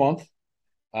next month.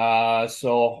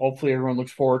 So hopefully everyone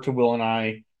looks forward to Will and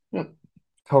I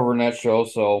covering that show.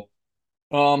 So,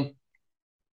 um,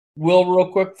 Will,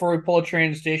 real quick before we pull a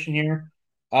train station here,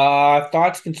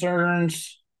 thoughts,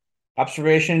 concerns,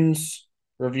 observations,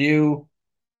 review.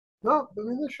 No, I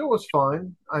mean the show was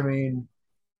fine. I mean,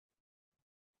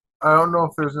 I don't know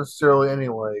if there's necessarily any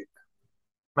like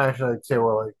matches I'd say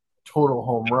were like total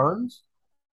home runs,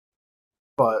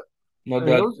 but No I mean,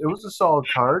 doubt. it was a solid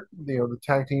card. The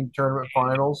tag team tournament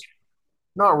finals,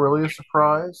 not really a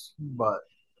surprise, but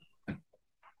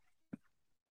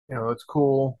it's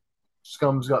cool.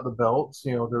 Scum's got the belts.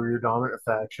 They're your dominant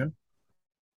faction.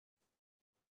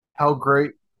 How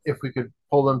great if we could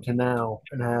pull them to now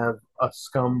and have a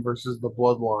Scum versus the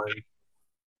Bloodline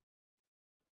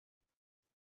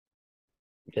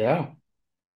Yeah.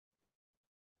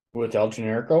 With El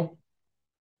Generico.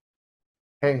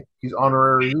 Hey, he's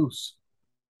honorary use.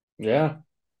 Yeah.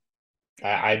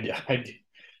 I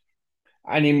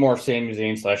I need more Sami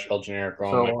Zayn / El Generico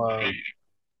on my So,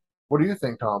 what do you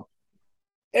think, Tom?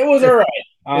 It was all If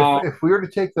right. if we were to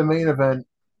take the main event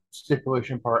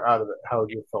stipulation part out of it, how would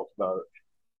you have felt about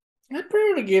it? I probably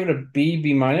would have gave it a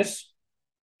B minus.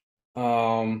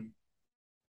 Um,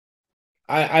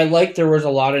 I like there was a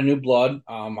lot of new blood.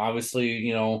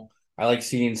 Obviously, I like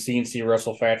seeing CNC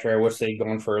wrestle Factory. I wish they'd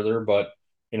gone further, but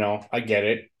I get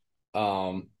it.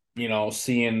 Seeing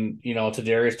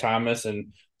Tadarius Thomas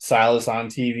and Silas on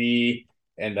TV,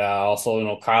 and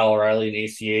also Kyle O'Reilly and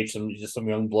ACH, and just some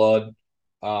young blood.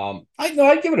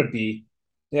 I'd give it a B.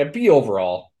 Yeah, B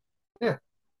overall. Yeah,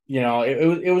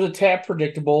 It was a tad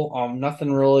predictable.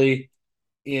 Nothing really,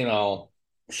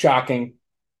 shocking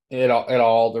at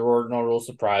all. There were no real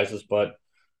surprises, but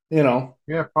you know,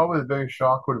 yeah. Probably the biggest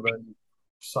shock would have been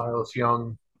Silas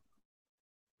Young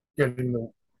getting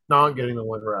the not getting the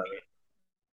win rather,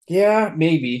 yeah,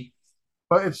 maybe.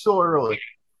 but it's still early.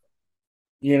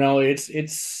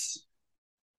 It's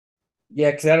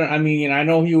yeah, because I mean, I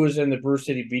know he was in the Bruce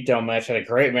City Beatdown match, had a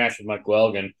great match with Mike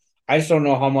Welgan. I just don't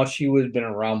know how much he would have been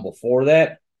around before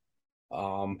that.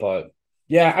 But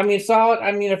yeah, I mean, solid.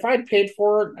 I mean, if I'd paid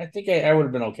for it, I think I would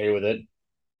have been okay with it.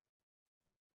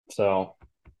 So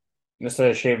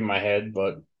instead of shaving my head,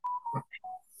 but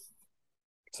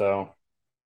so.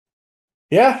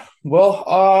 Yeah. Well,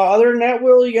 other than that,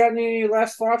 Will, you got any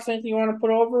last thoughts? Anything you want to put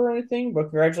over or anything? But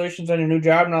congratulations on your new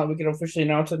job. Now that we can officially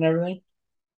announce it and everything.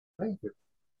 Thank you.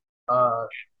 Uh,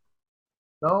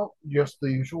 no, just the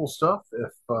usual stuff.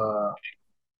 If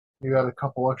you got a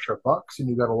couple extra bucks and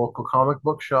you got a local comic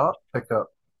book shop, pick up,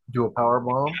 do a power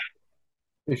bomb.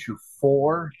 Issue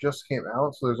 4 just came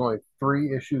out, so there's only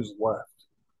 3 issues left.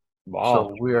 Wow.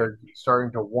 So we are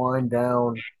starting to wind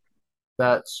down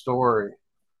that story.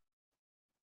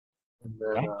 And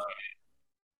then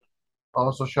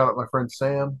also shout out my friend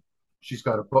Sam. She's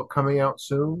got a book coming out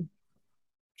soon.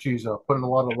 She's putting a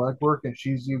lot of legwork, and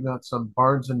she's even got some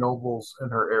Barnes and Nobles in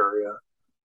her area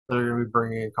that are going to be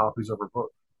bringing in copies of her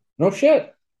book. No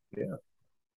shit. Yeah,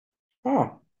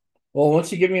 Oh. Well,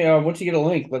 once you get a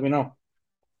link, let me know.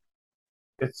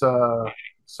 it's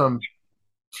some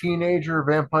teenager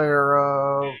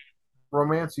vampire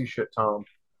romancy shit, Tom.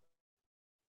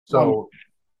 Well, So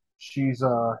she's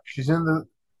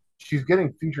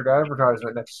getting featured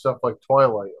advertisement next to stuff like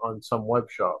Twilight on some web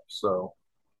shop. So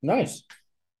nice.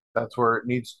 that's where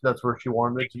she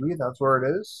wanted it to be. That's where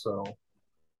it is. So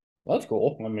That's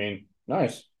cool. I mean,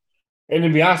 nice. And to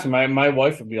be honest, my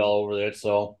wife would be all over that.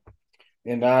 So,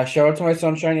 and shout out to my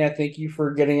sunshine. Yeah, thank you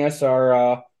for getting us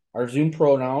our Zoom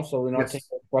Pro now, so we don't take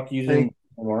yes, fuck you Zoom thank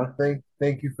anymore.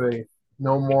 thank you, Faith.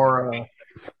 No more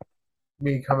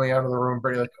me coming out of the room,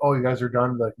 pretty like, oh, you guys are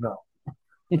done. Like, no,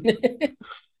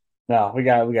 No, we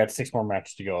got 6 more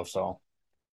matches to go. So,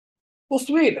 well,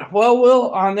 sweet. Well,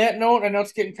 Will. On that note, I know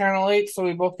it's getting kind of late, so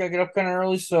we both got to get up kind of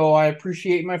early. So I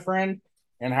appreciate my friend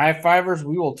and high fivers.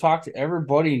 We will talk to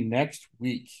everybody next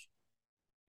week.